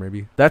preschooler,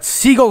 maybe. That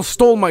seagull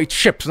stole my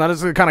chips, and that is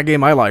the kind of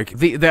game I like.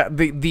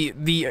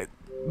 The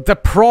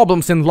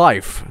problems in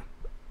life.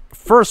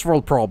 First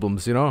world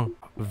problems, you know?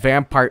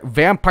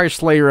 Vampire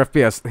Slayer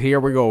FPS. Here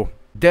we go.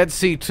 Dead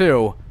Sea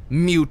 2.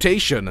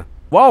 Mutation.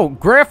 Wow,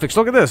 graphics,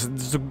 look at this.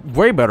 It's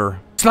way better.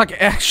 It's like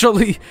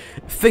actually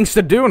things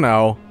to do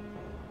now.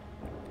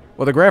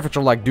 Well, the graphics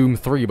are like Doom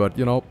 3, but,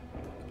 you know,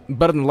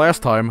 better than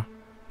last time.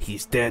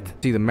 He's dead.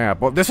 See the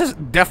map. Well, this is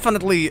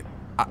definitely...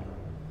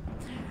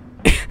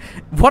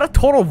 what a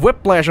total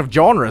whiplash of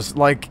genres.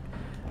 Like,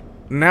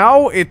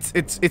 now it's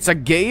a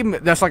game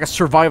that's like a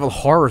survival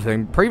horror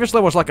thing. Previously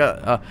it was like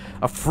a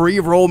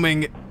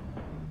free-roaming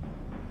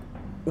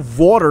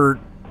water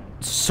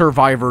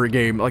survivor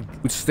game. Like,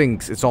 it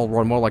stinks. It's all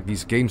more like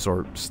these games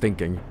are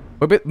stinking.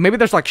 But maybe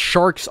there's like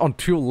sharks on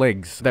 2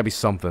 legs. That'd be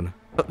something.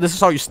 This is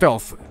how you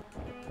stealth.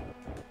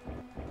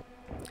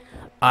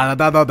 Alright.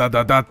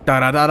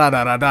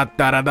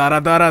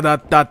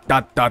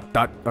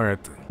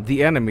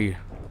 The enemy.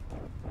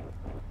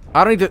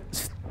 I don't need to...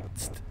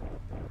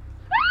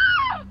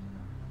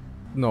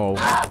 No.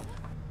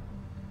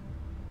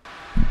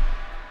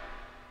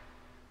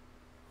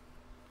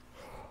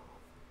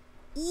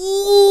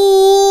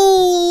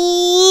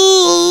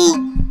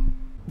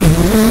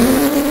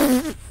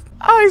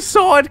 I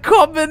saw it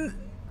coming!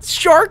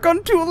 Shark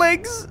on 2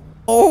 legs!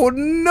 Oh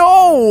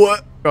no!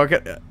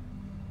 Okay.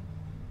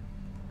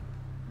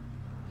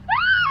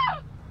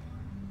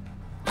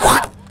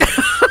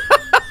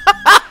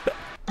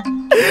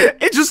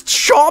 It just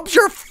chops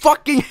your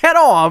fucking head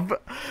off!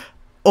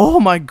 Oh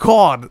my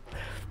god.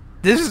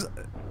 This is...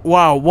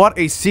 Wow, what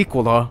a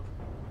sequel, huh?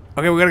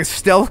 Okay, we're gonna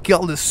stealth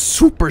kill this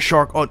super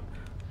shark on...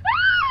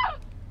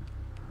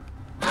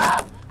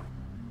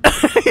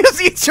 He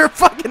just eats your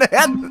fucking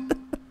head!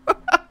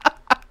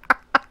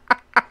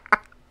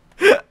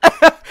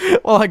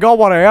 Well, I got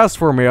what I asked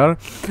for, man.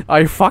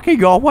 I fucking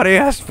got what I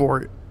asked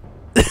for.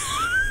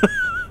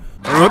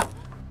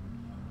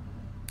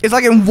 It's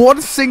like in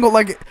one single,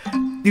 like...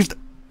 He's...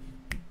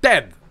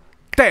 Dead.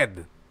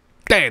 Dead.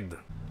 Dead.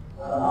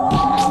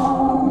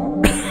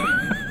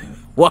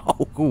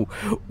 Wow.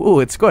 Ooh,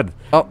 it's good.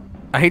 Oh,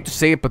 I hate to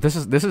say it, but this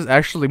is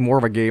actually more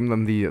of a game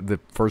than the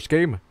first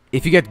game.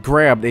 If you get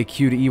grabbed, a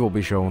QTE will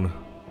be shown.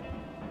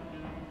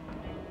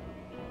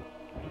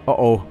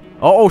 Uh-oh.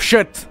 Uh-oh,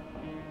 shit.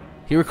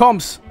 Here it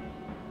comes.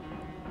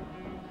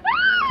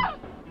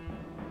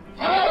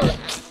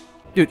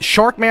 Dude,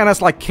 Sharkman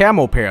has like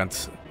camo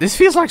pants. This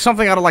feels like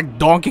something out of like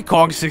Donkey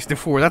Kong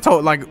 64. That's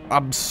how like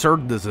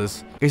absurd this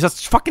is. He's a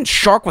fucking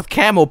shark with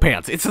camo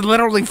pants. It's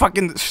literally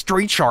fucking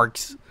Street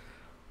Sharks.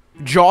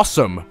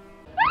 Jawsome.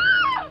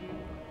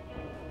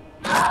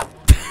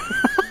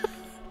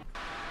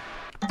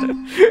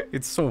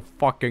 It's so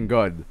fucking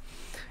good.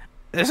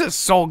 This is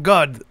so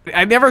good.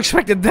 I never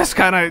expected this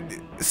kind of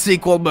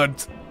sequel,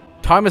 but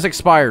time has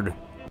expired.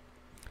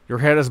 Your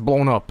head is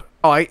blown up.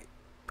 Oh, I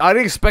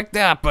didn't expect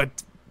that,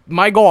 but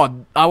my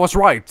god, I was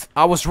right.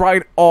 I was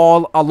right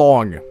all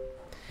along.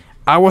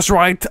 I was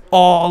right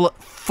all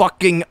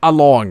fucking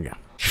along.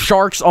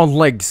 Sharks on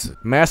legs.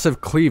 Massive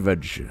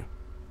cleavage.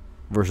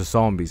 Versus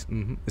zombies.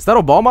 Is that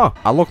Obama?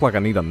 I look like I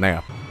need a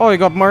nap. Oh, you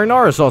got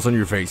marinara sauce on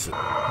your face.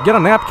 Get a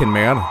napkin,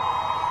 man.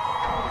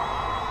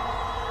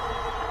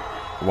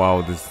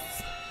 Wow, this...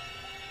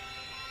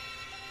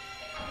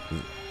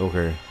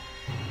 Okay.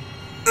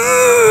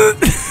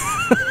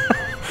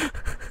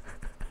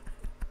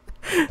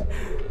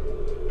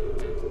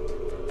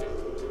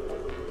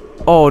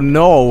 Oh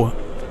no.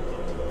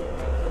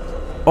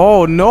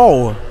 Oh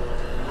no.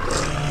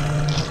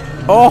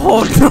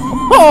 Oh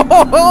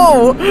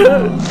no.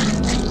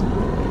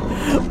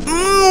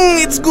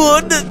 It's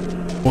good.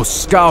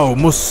 Moscow,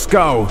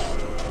 Moscow.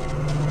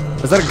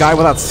 Is that a guy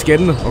without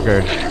skin? Okay.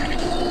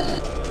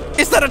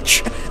 Is that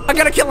I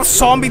gotta kill a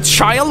zombie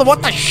child?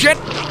 What the shit?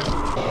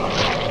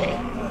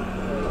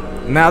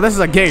 Now this is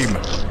a game.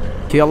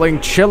 Killing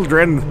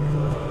children.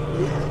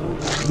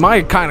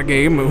 My kind of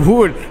game. Who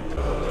would?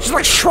 She's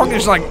like shrugging.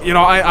 She's like, you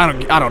know, I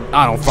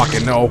don't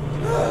fucking know.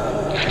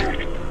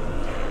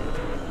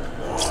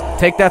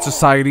 Take that,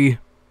 society.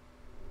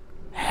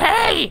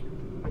 Hey,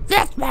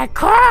 that's my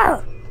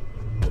car.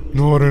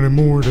 Not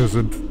anymore, it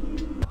isn't.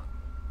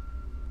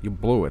 You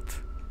blew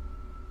it.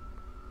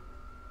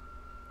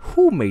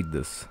 Who made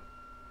this?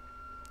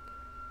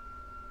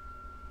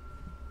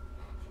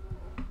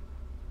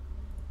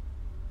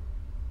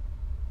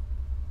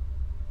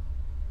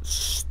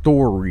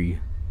 Story.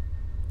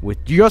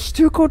 With just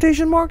 2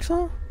 quotation marks,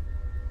 huh?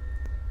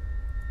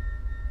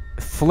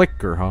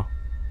 Flickr, huh?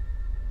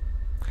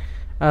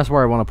 That's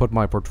where I want to put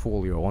my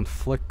portfolio, on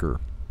Flickr.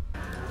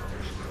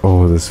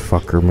 Oh, this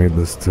fucker made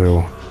this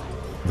too.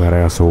 That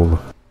asshole.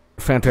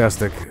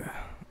 Fantastic.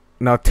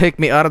 Now take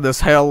me out of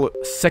this hell.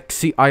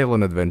 Sexy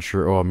island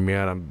adventure. Oh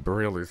man, I'm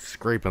really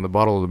scraping the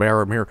bottom of the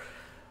barrel here.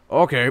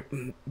 Okay.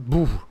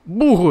 Boo.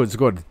 Boo, it's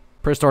good.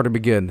 Press start to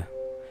begin.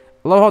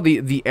 I love how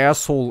the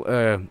asshole,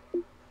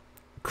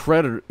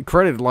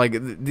 credit, like,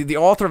 the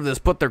author of this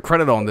put their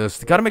credit on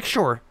this. Gotta make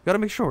sure,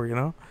 you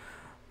know?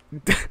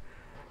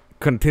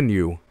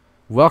 Continue.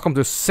 Welcome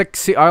to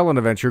Sexy Island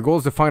Adventure. Your goal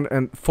is to find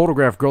and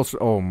photograph girls.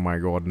 Oh my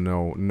god,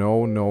 no.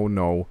 No, no,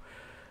 no.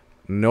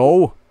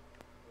 No.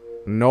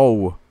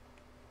 No.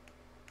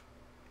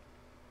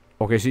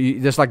 Okay, so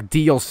there's like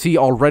DLC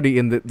already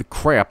in the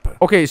crap.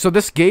 Okay, so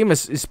this game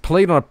is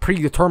played on a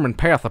predetermined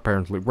path,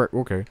 apparently.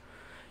 Okay.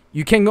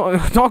 You can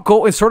not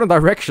go in certain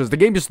directions. The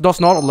game just does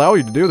not allow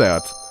you to do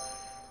that.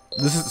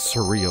 This is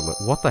surreal.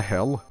 What the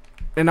hell?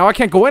 And now I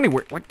can't go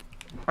anywhere. Like,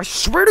 I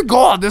swear to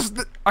God,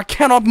 I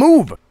cannot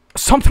move.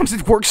 Sometimes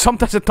it works,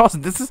 sometimes it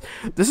doesn't. This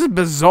is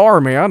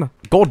bizarre, man.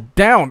 Go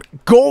down.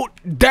 Go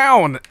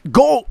down.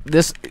 Go.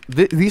 These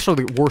are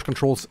the worst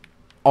controls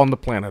on the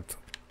planet.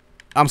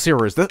 I'm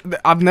serious.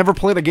 I've never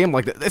played a game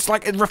like this. It's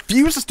like it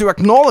refuses to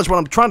acknowledge what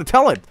I'm trying to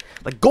tell it.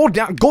 Like, go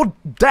down. Go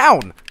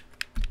down.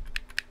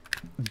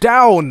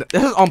 Down.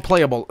 This is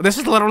unplayable. This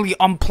is literally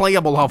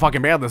unplayable how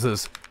fucking bad this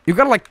is. You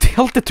gotta like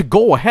tilt it to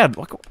go ahead.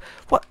 Like,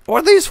 what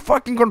are these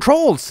fucking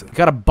controls? You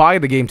gotta buy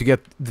the game to get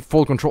the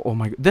full control. Oh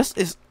my god. This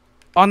is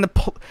on the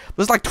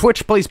this is like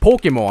Twitch plays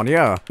Pokemon,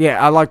 yeah.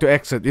 Yeah, I like to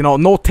exit. You know,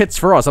 no tits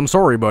for us. I'm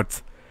sorry,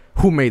 but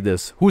who made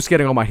this? Who's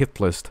getting on my hit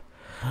list?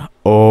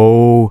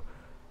 Oh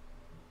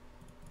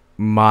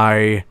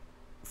my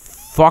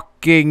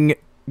fucking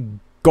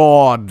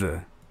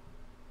god.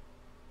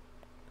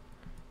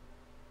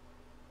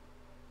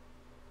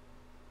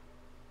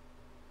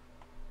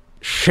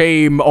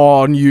 Shame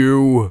on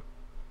you.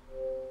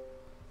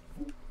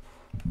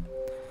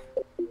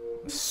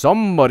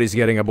 Somebody's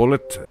getting a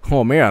bullet.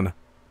 Oh man.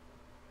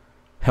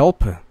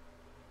 Help.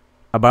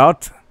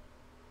 About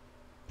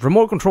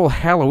remote control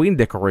Halloween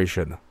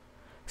decoration.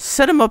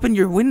 Set them up in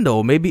your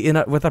window, maybe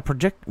with a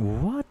project.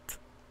 What?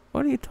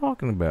 What are you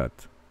talking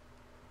about?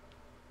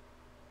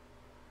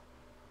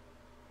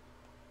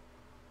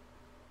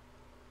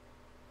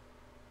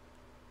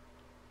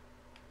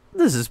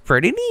 This is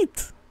pretty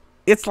neat.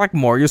 It's like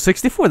Mario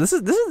 64. This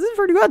is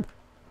pretty good.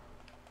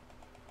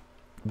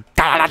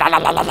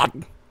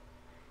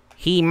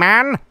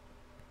 He-Man,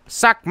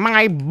 suck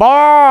my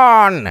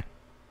bone.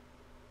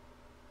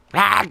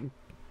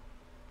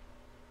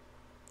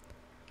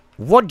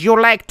 Would you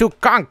like to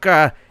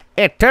conquer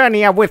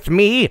Eternia with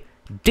me,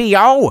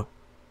 Dio?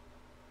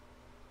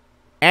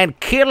 And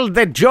kill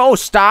the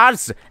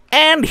Joestars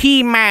and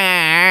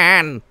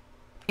He-Man.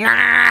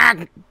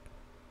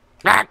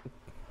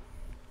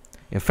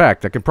 In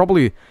fact, I could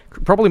probably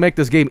make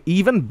this game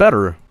even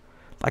better.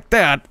 Like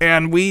that,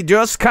 and we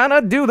just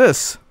kinda do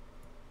this.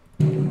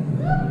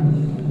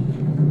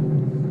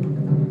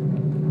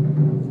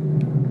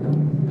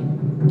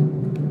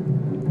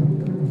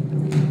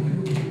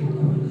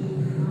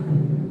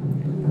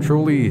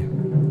 Truly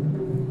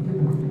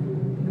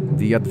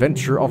the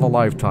adventure of a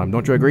lifetime,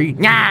 don't you agree?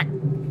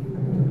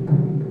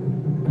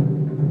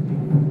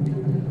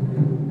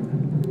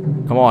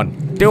 Come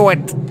on, do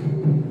it!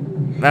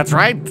 That's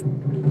right!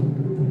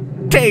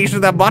 Taste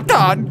the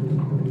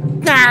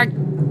button!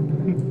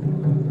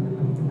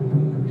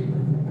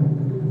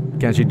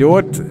 Can she do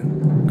it?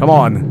 Come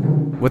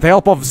on. With the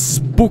help of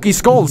spooky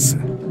skulls.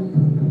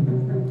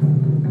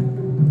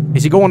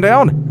 Is he going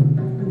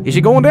down? Is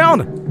he going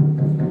down?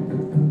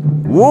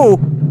 Whoa!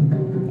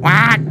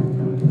 Quack!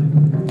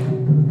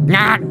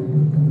 Quack!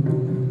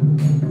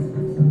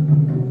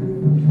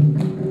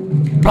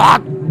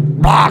 Block!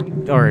 Block!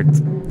 Alright.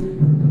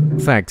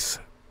 Thanks.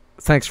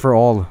 Thanks for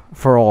all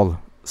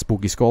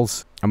spooky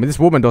skulls. I mean, this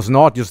woman does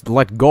not just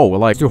let go,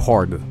 like, too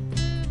hard.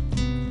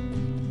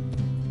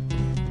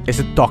 Is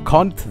it Duck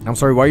Hunt? I'm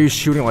sorry, why are you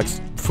shooting, like,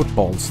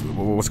 footballs?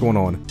 What's going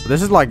on?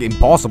 This is, like,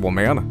 impossible,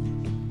 man.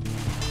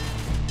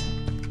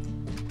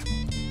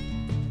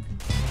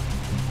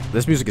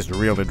 This music is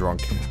really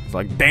drunk. It's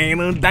like...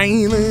 In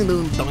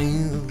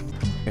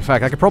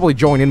fact, I could probably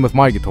join in with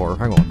my guitar.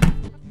 Hang on.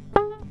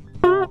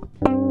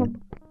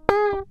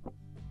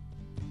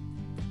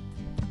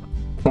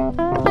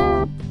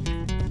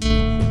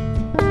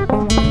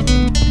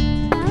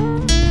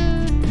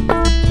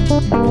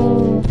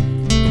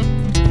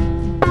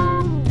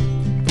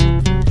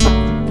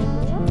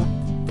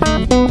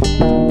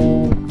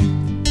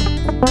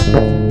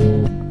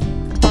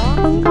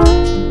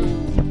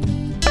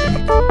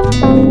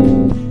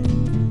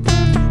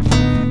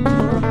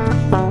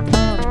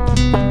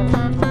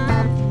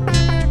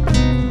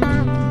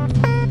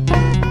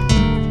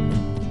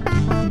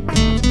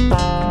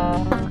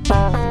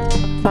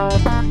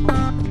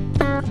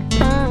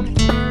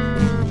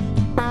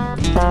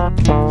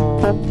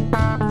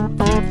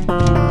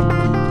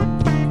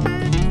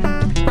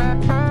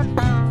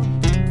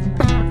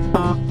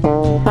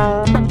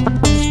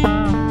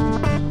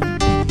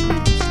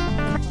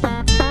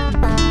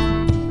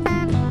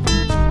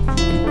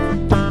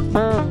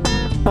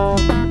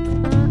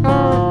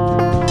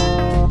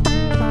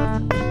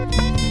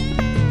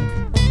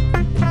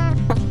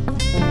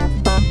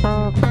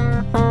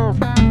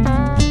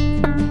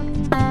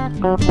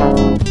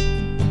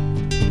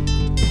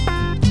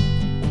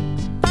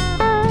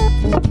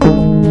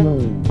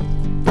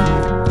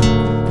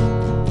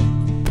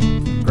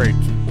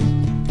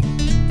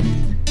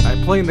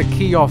 Playing the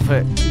key off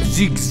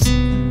Ziggs.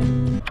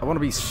 I want to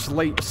be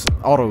slaves.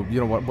 Auto, you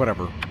know what?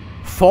 Whatever.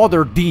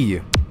 Father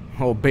D.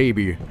 Oh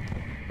baby.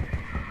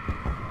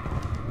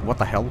 What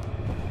the hell?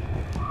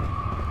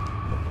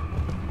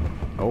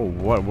 Oh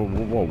what?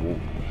 Whoa.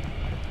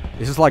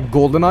 This is like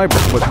GoldenEye,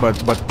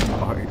 but.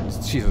 Oh,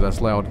 Jesus,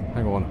 that's loud.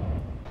 Hang on.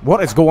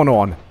 What is going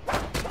on?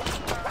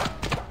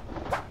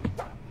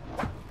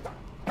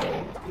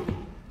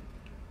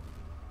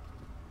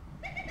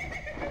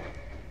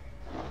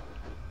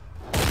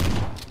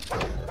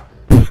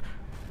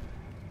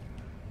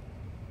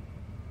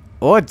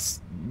 Oh, it's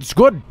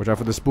good. Watch out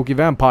for the spooky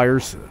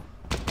vampires.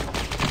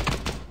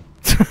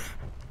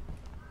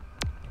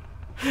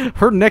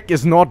 Her neck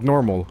is not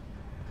normal.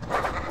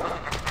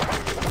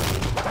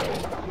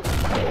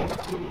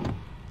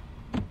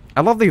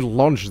 I love the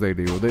lunge they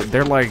do.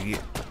 They're like,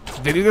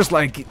 they do this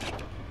like,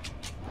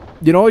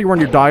 you know, when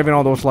you're diving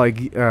on those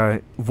like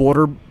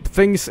water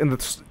things in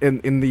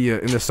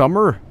the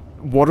summer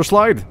water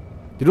slide.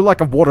 They do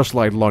like a water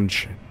slide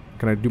lunge.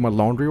 Can I do my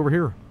laundry over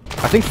here?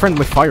 I think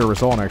friendly fire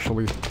is on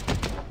actually.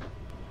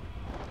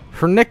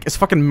 Her neck is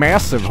fucking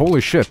massive.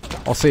 Holy shit.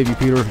 I'll save you,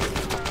 Peter.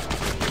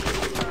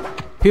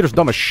 Peter's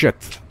dumb as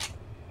shit.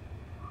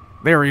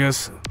 There he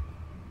is.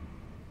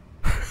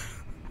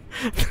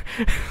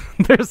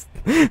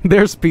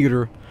 There's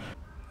Peter.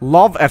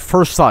 Love at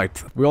first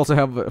sight. We also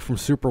have from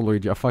Super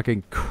Luigi a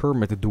fucking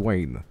Kermit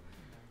Dwayne.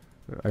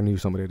 I knew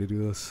somebody had to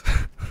do this.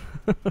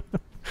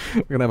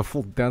 We're gonna have a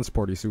full dance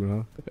party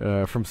soon,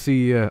 huh? From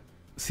C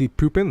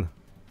Poopin.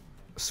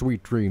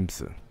 Sweet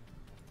Dreams.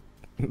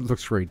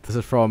 Looks great. This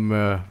is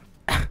from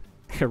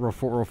Hero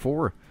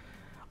 404.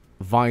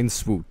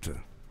 Vinesauce.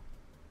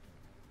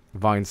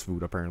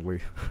 Vinesauce,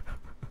 apparently.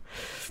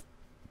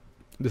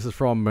 This is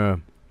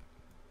from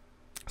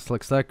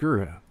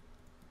Slickstacker.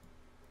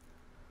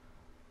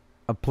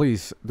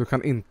 Please, du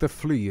kan inte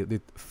fly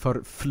ditt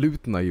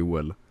förflutna,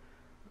 Joel.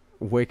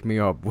 Wake me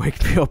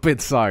up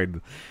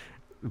inside.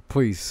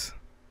 Please.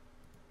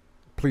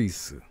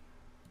 Please.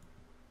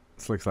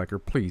 Slickstacker,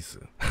 please.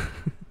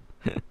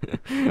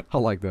 I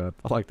like that.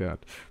 I like that.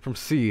 From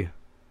C.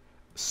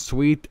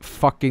 Sweet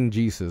fucking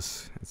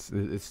Jesus.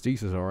 It's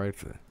Jesus, alright.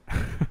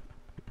 I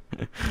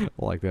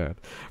like that.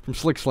 From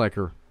Slick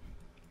Slacker.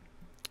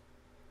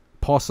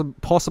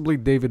 Possibly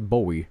David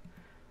Bowie.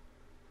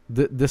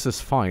 This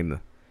is fine.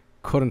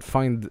 Couldn't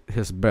find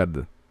his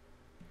bed.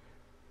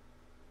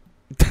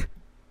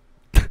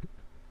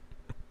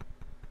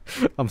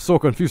 I'm so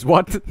confused.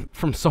 What?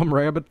 From some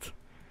rabbit?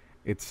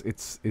 It's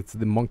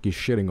the monkey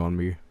shitting on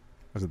me.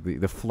 Is it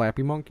the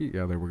flappy monkey?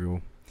 Yeah, there we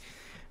go.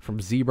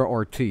 From Zebra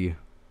RT.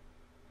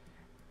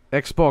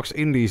 Xbox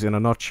Indies in a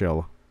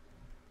nutshell.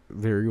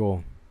 There you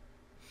go.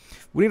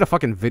 We need a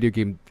fucking video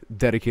game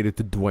dedicated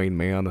to Dwayne,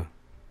 man.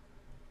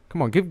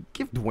 Come on, give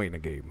Dwayne a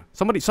game.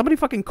 Somebody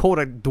fucking code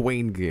a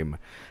Dwayne game.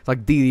 It's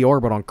like DDR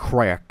but on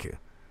crack.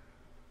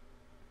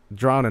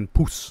 Drown and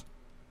Puss.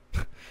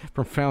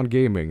 From Found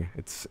Gaming.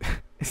 It's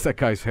that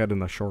guy's head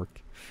in a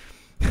shark.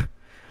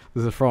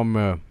 This is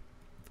from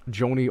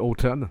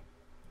Joni010.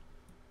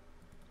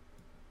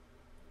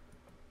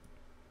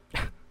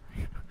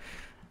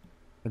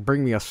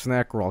 Bring me a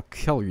snack or I'll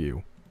kill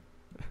you.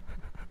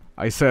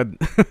 I said,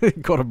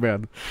 go to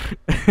bed.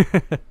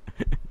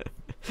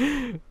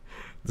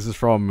 This is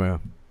from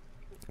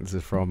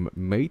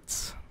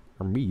Mates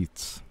or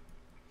Meats.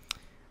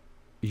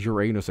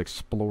 Uranus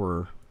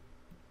Explorer.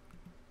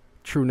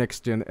 True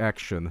next gen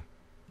action.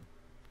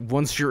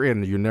 Once you're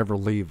in, you never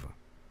leave.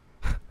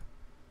 Oh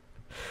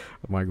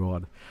my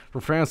god.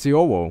 From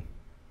Franciowo.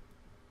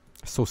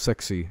 So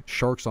sexy.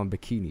 Sharks on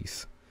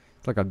bikinis.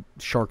 It's like a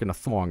shark in a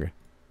thong.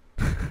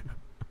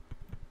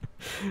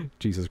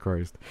 Jesus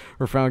Christ.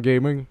 Profound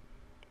Gaming.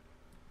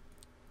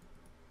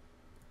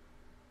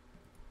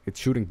 It's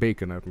shooting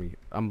bacon at me.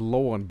 I'm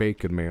low on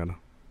bacon, man.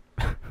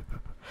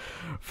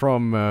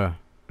 From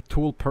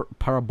Tool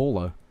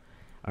Parabola.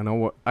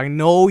 I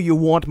know you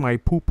want my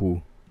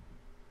poo-poo.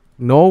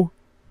 No?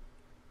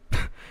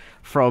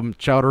 From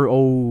Chowder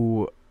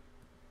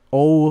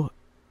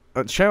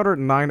Chowder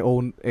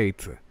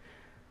 908.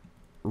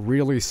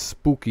 Really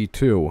spooky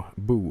too.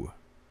 Boo.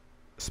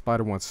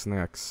 Spider wants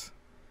snacks.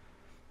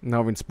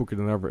 Now even spookier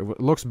than ever. It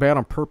looks bad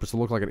on purpose to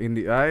look like an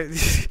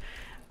indie.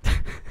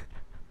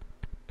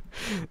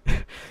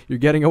 You're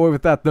getting away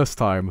with that this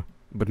time,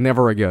 but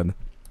never again.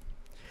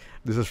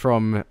 This is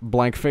from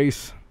Blank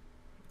Face.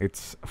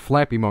 It's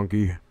Flappy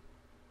Monkey.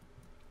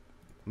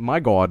 My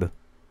god.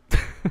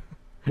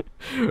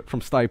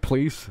 From Sty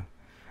Please.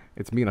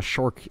 It's me in a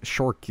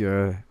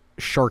Sharknado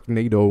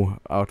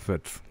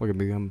outfit. Look at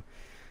me, I'm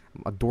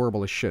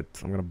adorable as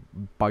shit. I'm gonna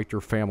bite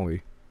your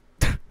family.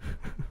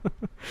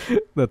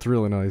 That's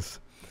really nice.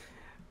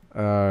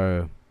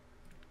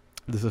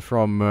 This is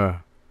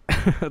from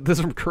this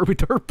is from Kirby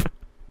Derp.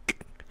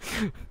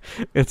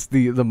 It's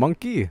the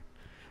monkey,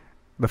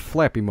 the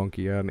Flappy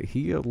Monkey, and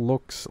he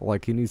looks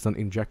like he needs an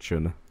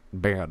injection.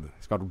 Bad.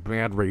 He's got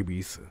bad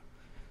rabies.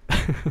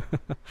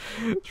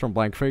 It's from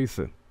Blank Face.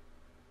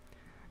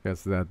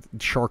 It's that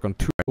shark on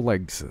 2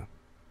 legs.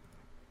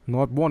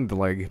 Not 1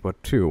 leg,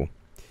 but 2.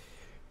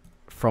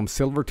 From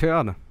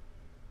Silverton.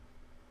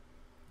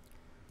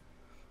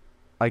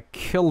 I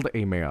killed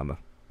a man.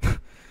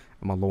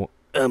 I'm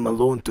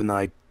alone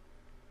tonight.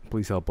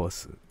 Please help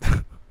us.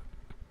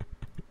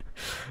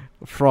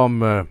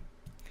 From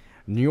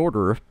New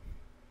Order.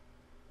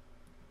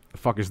 The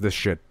fuck is this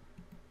shit?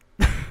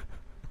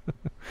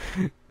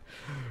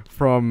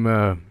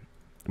 From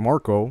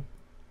Marco.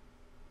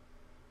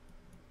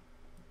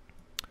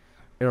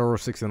 Arrow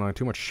 69.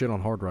 Too much shit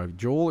on hard drive.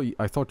 Joel,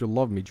 I thought you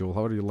loved me, Joel.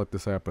 How did you let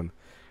this happen?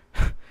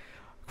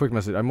 Quick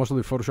message. I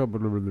mostly Photoshop,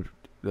 but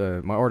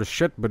my art is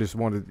shit, but just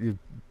wanted.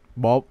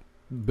 Well,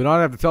 but I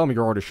don't have to tell me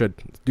your art is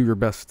shit. Do your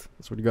best.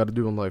 That's what you got to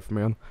do in life,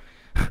 man.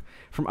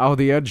 From Out of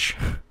the Edge.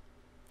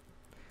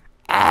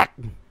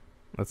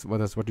 That's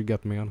what you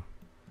get, man.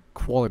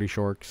 Quality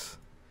sharks.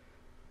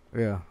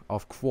 Yeah,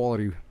 of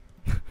quality.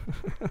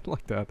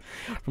 Like that.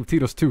 From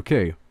Tito's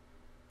 2K.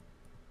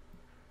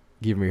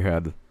 Give me a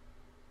head.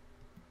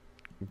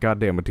 God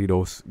damn it,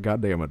 Tito's.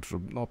 God damn it.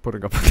 I'm not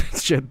putting up with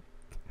this shit.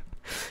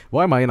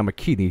 Why am I in a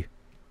bikini?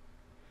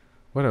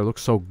 Why do I look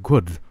so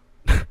good?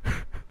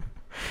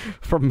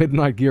 From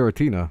Midnight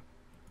Giratina.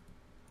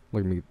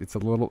 Look at me. It's a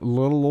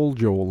little old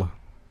Joel.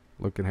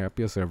 Looking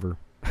happy as ever.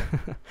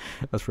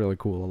 That's really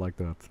cool. I like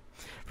that.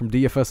 From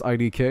DFS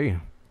IDK.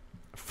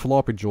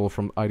 Floppy Joel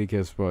from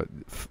IDK's but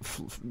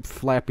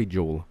Flappy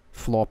Joel.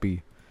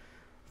 Floppy.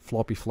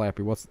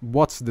 Flappy.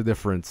 What's the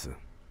difference?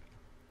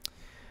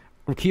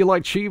 From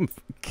Keyline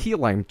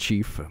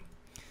Chief.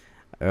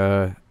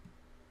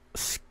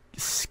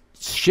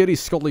 Shitty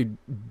Scully.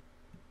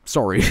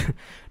 Sorry.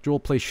 Joel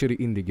plays shitty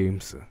indie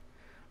games.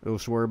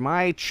 Those were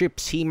my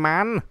chips,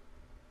 He-Man.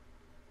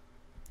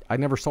 I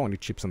never saw any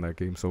chips in that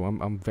game, so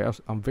I'm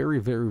very,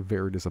 very,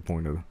 very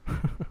disappointed.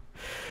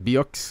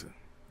 Bux.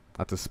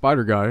 That's a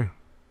spider guy.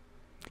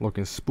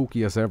 Looking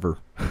spooky as ever.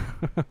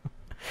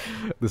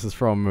 This is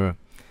from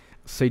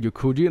Seiyu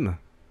Kujin.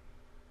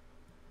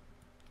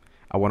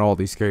 I want all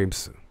these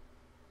games.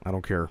 I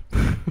don't care.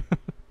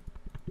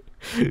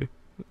 I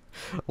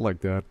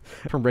like that.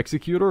 From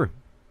Rexecutor.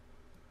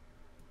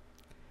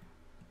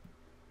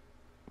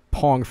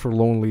 Pong for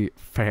lonely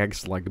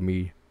fags like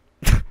me.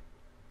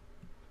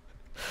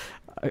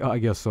 I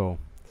guess so.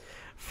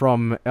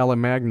 From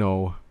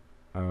Elamagno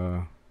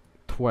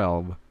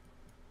 12.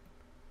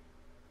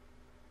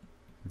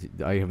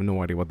 I have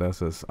no idea what that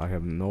says. I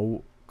have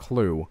no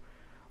clue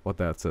what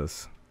that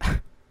says.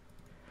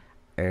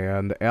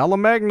 And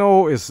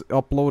Alamagno is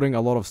uploading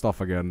a lot of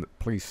stuff again.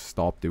 Please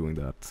stop doing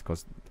that,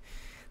 because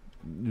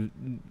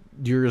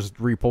you're just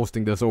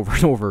reposting this over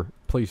and over.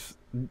 Please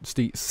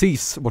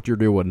cease what you're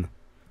doing.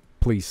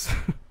 Please.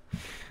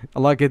 I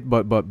like it,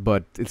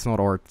 but it's not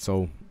art,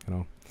 so, you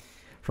know.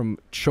 From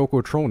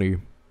Chocotroni.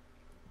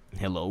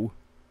 Hello.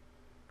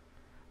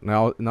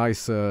 Now,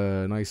 nice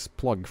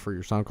plug for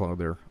your SoundCloud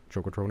there,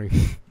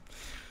 Chocotroni.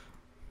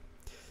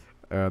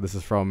 This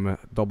is from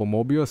Double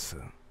Mobius.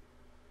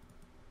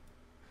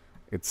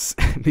 It's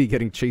me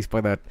getting chased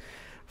by that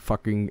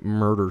fucking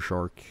murder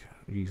shark.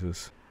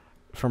 Jesus.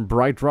 From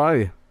Bright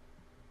Dry.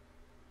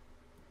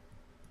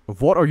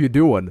 What are you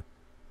doing?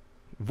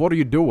 What are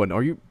you doing?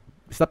 Are you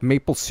Is that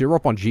maple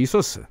syrup on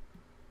Jesus?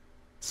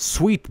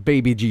 Sweet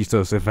baby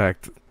Jesus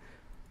effect.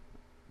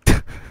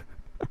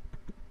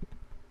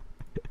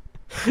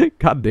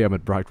 God damn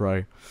it, Bright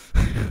Rye.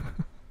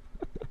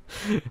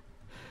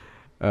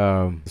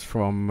 It's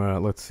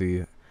from, let's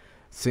see,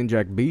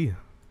 Sinjak B.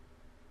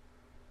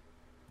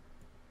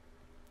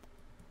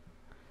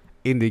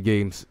 Indie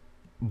games.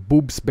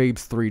 Boobs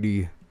Babes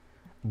 3D.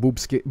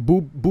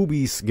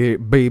 Boobies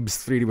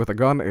Babes 3D with a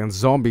gun and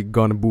zombie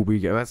gun booby.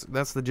 Yeah,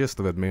 that's the gist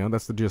of it, man.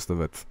 That's the gist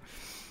of it.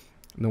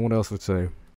 No one else would say.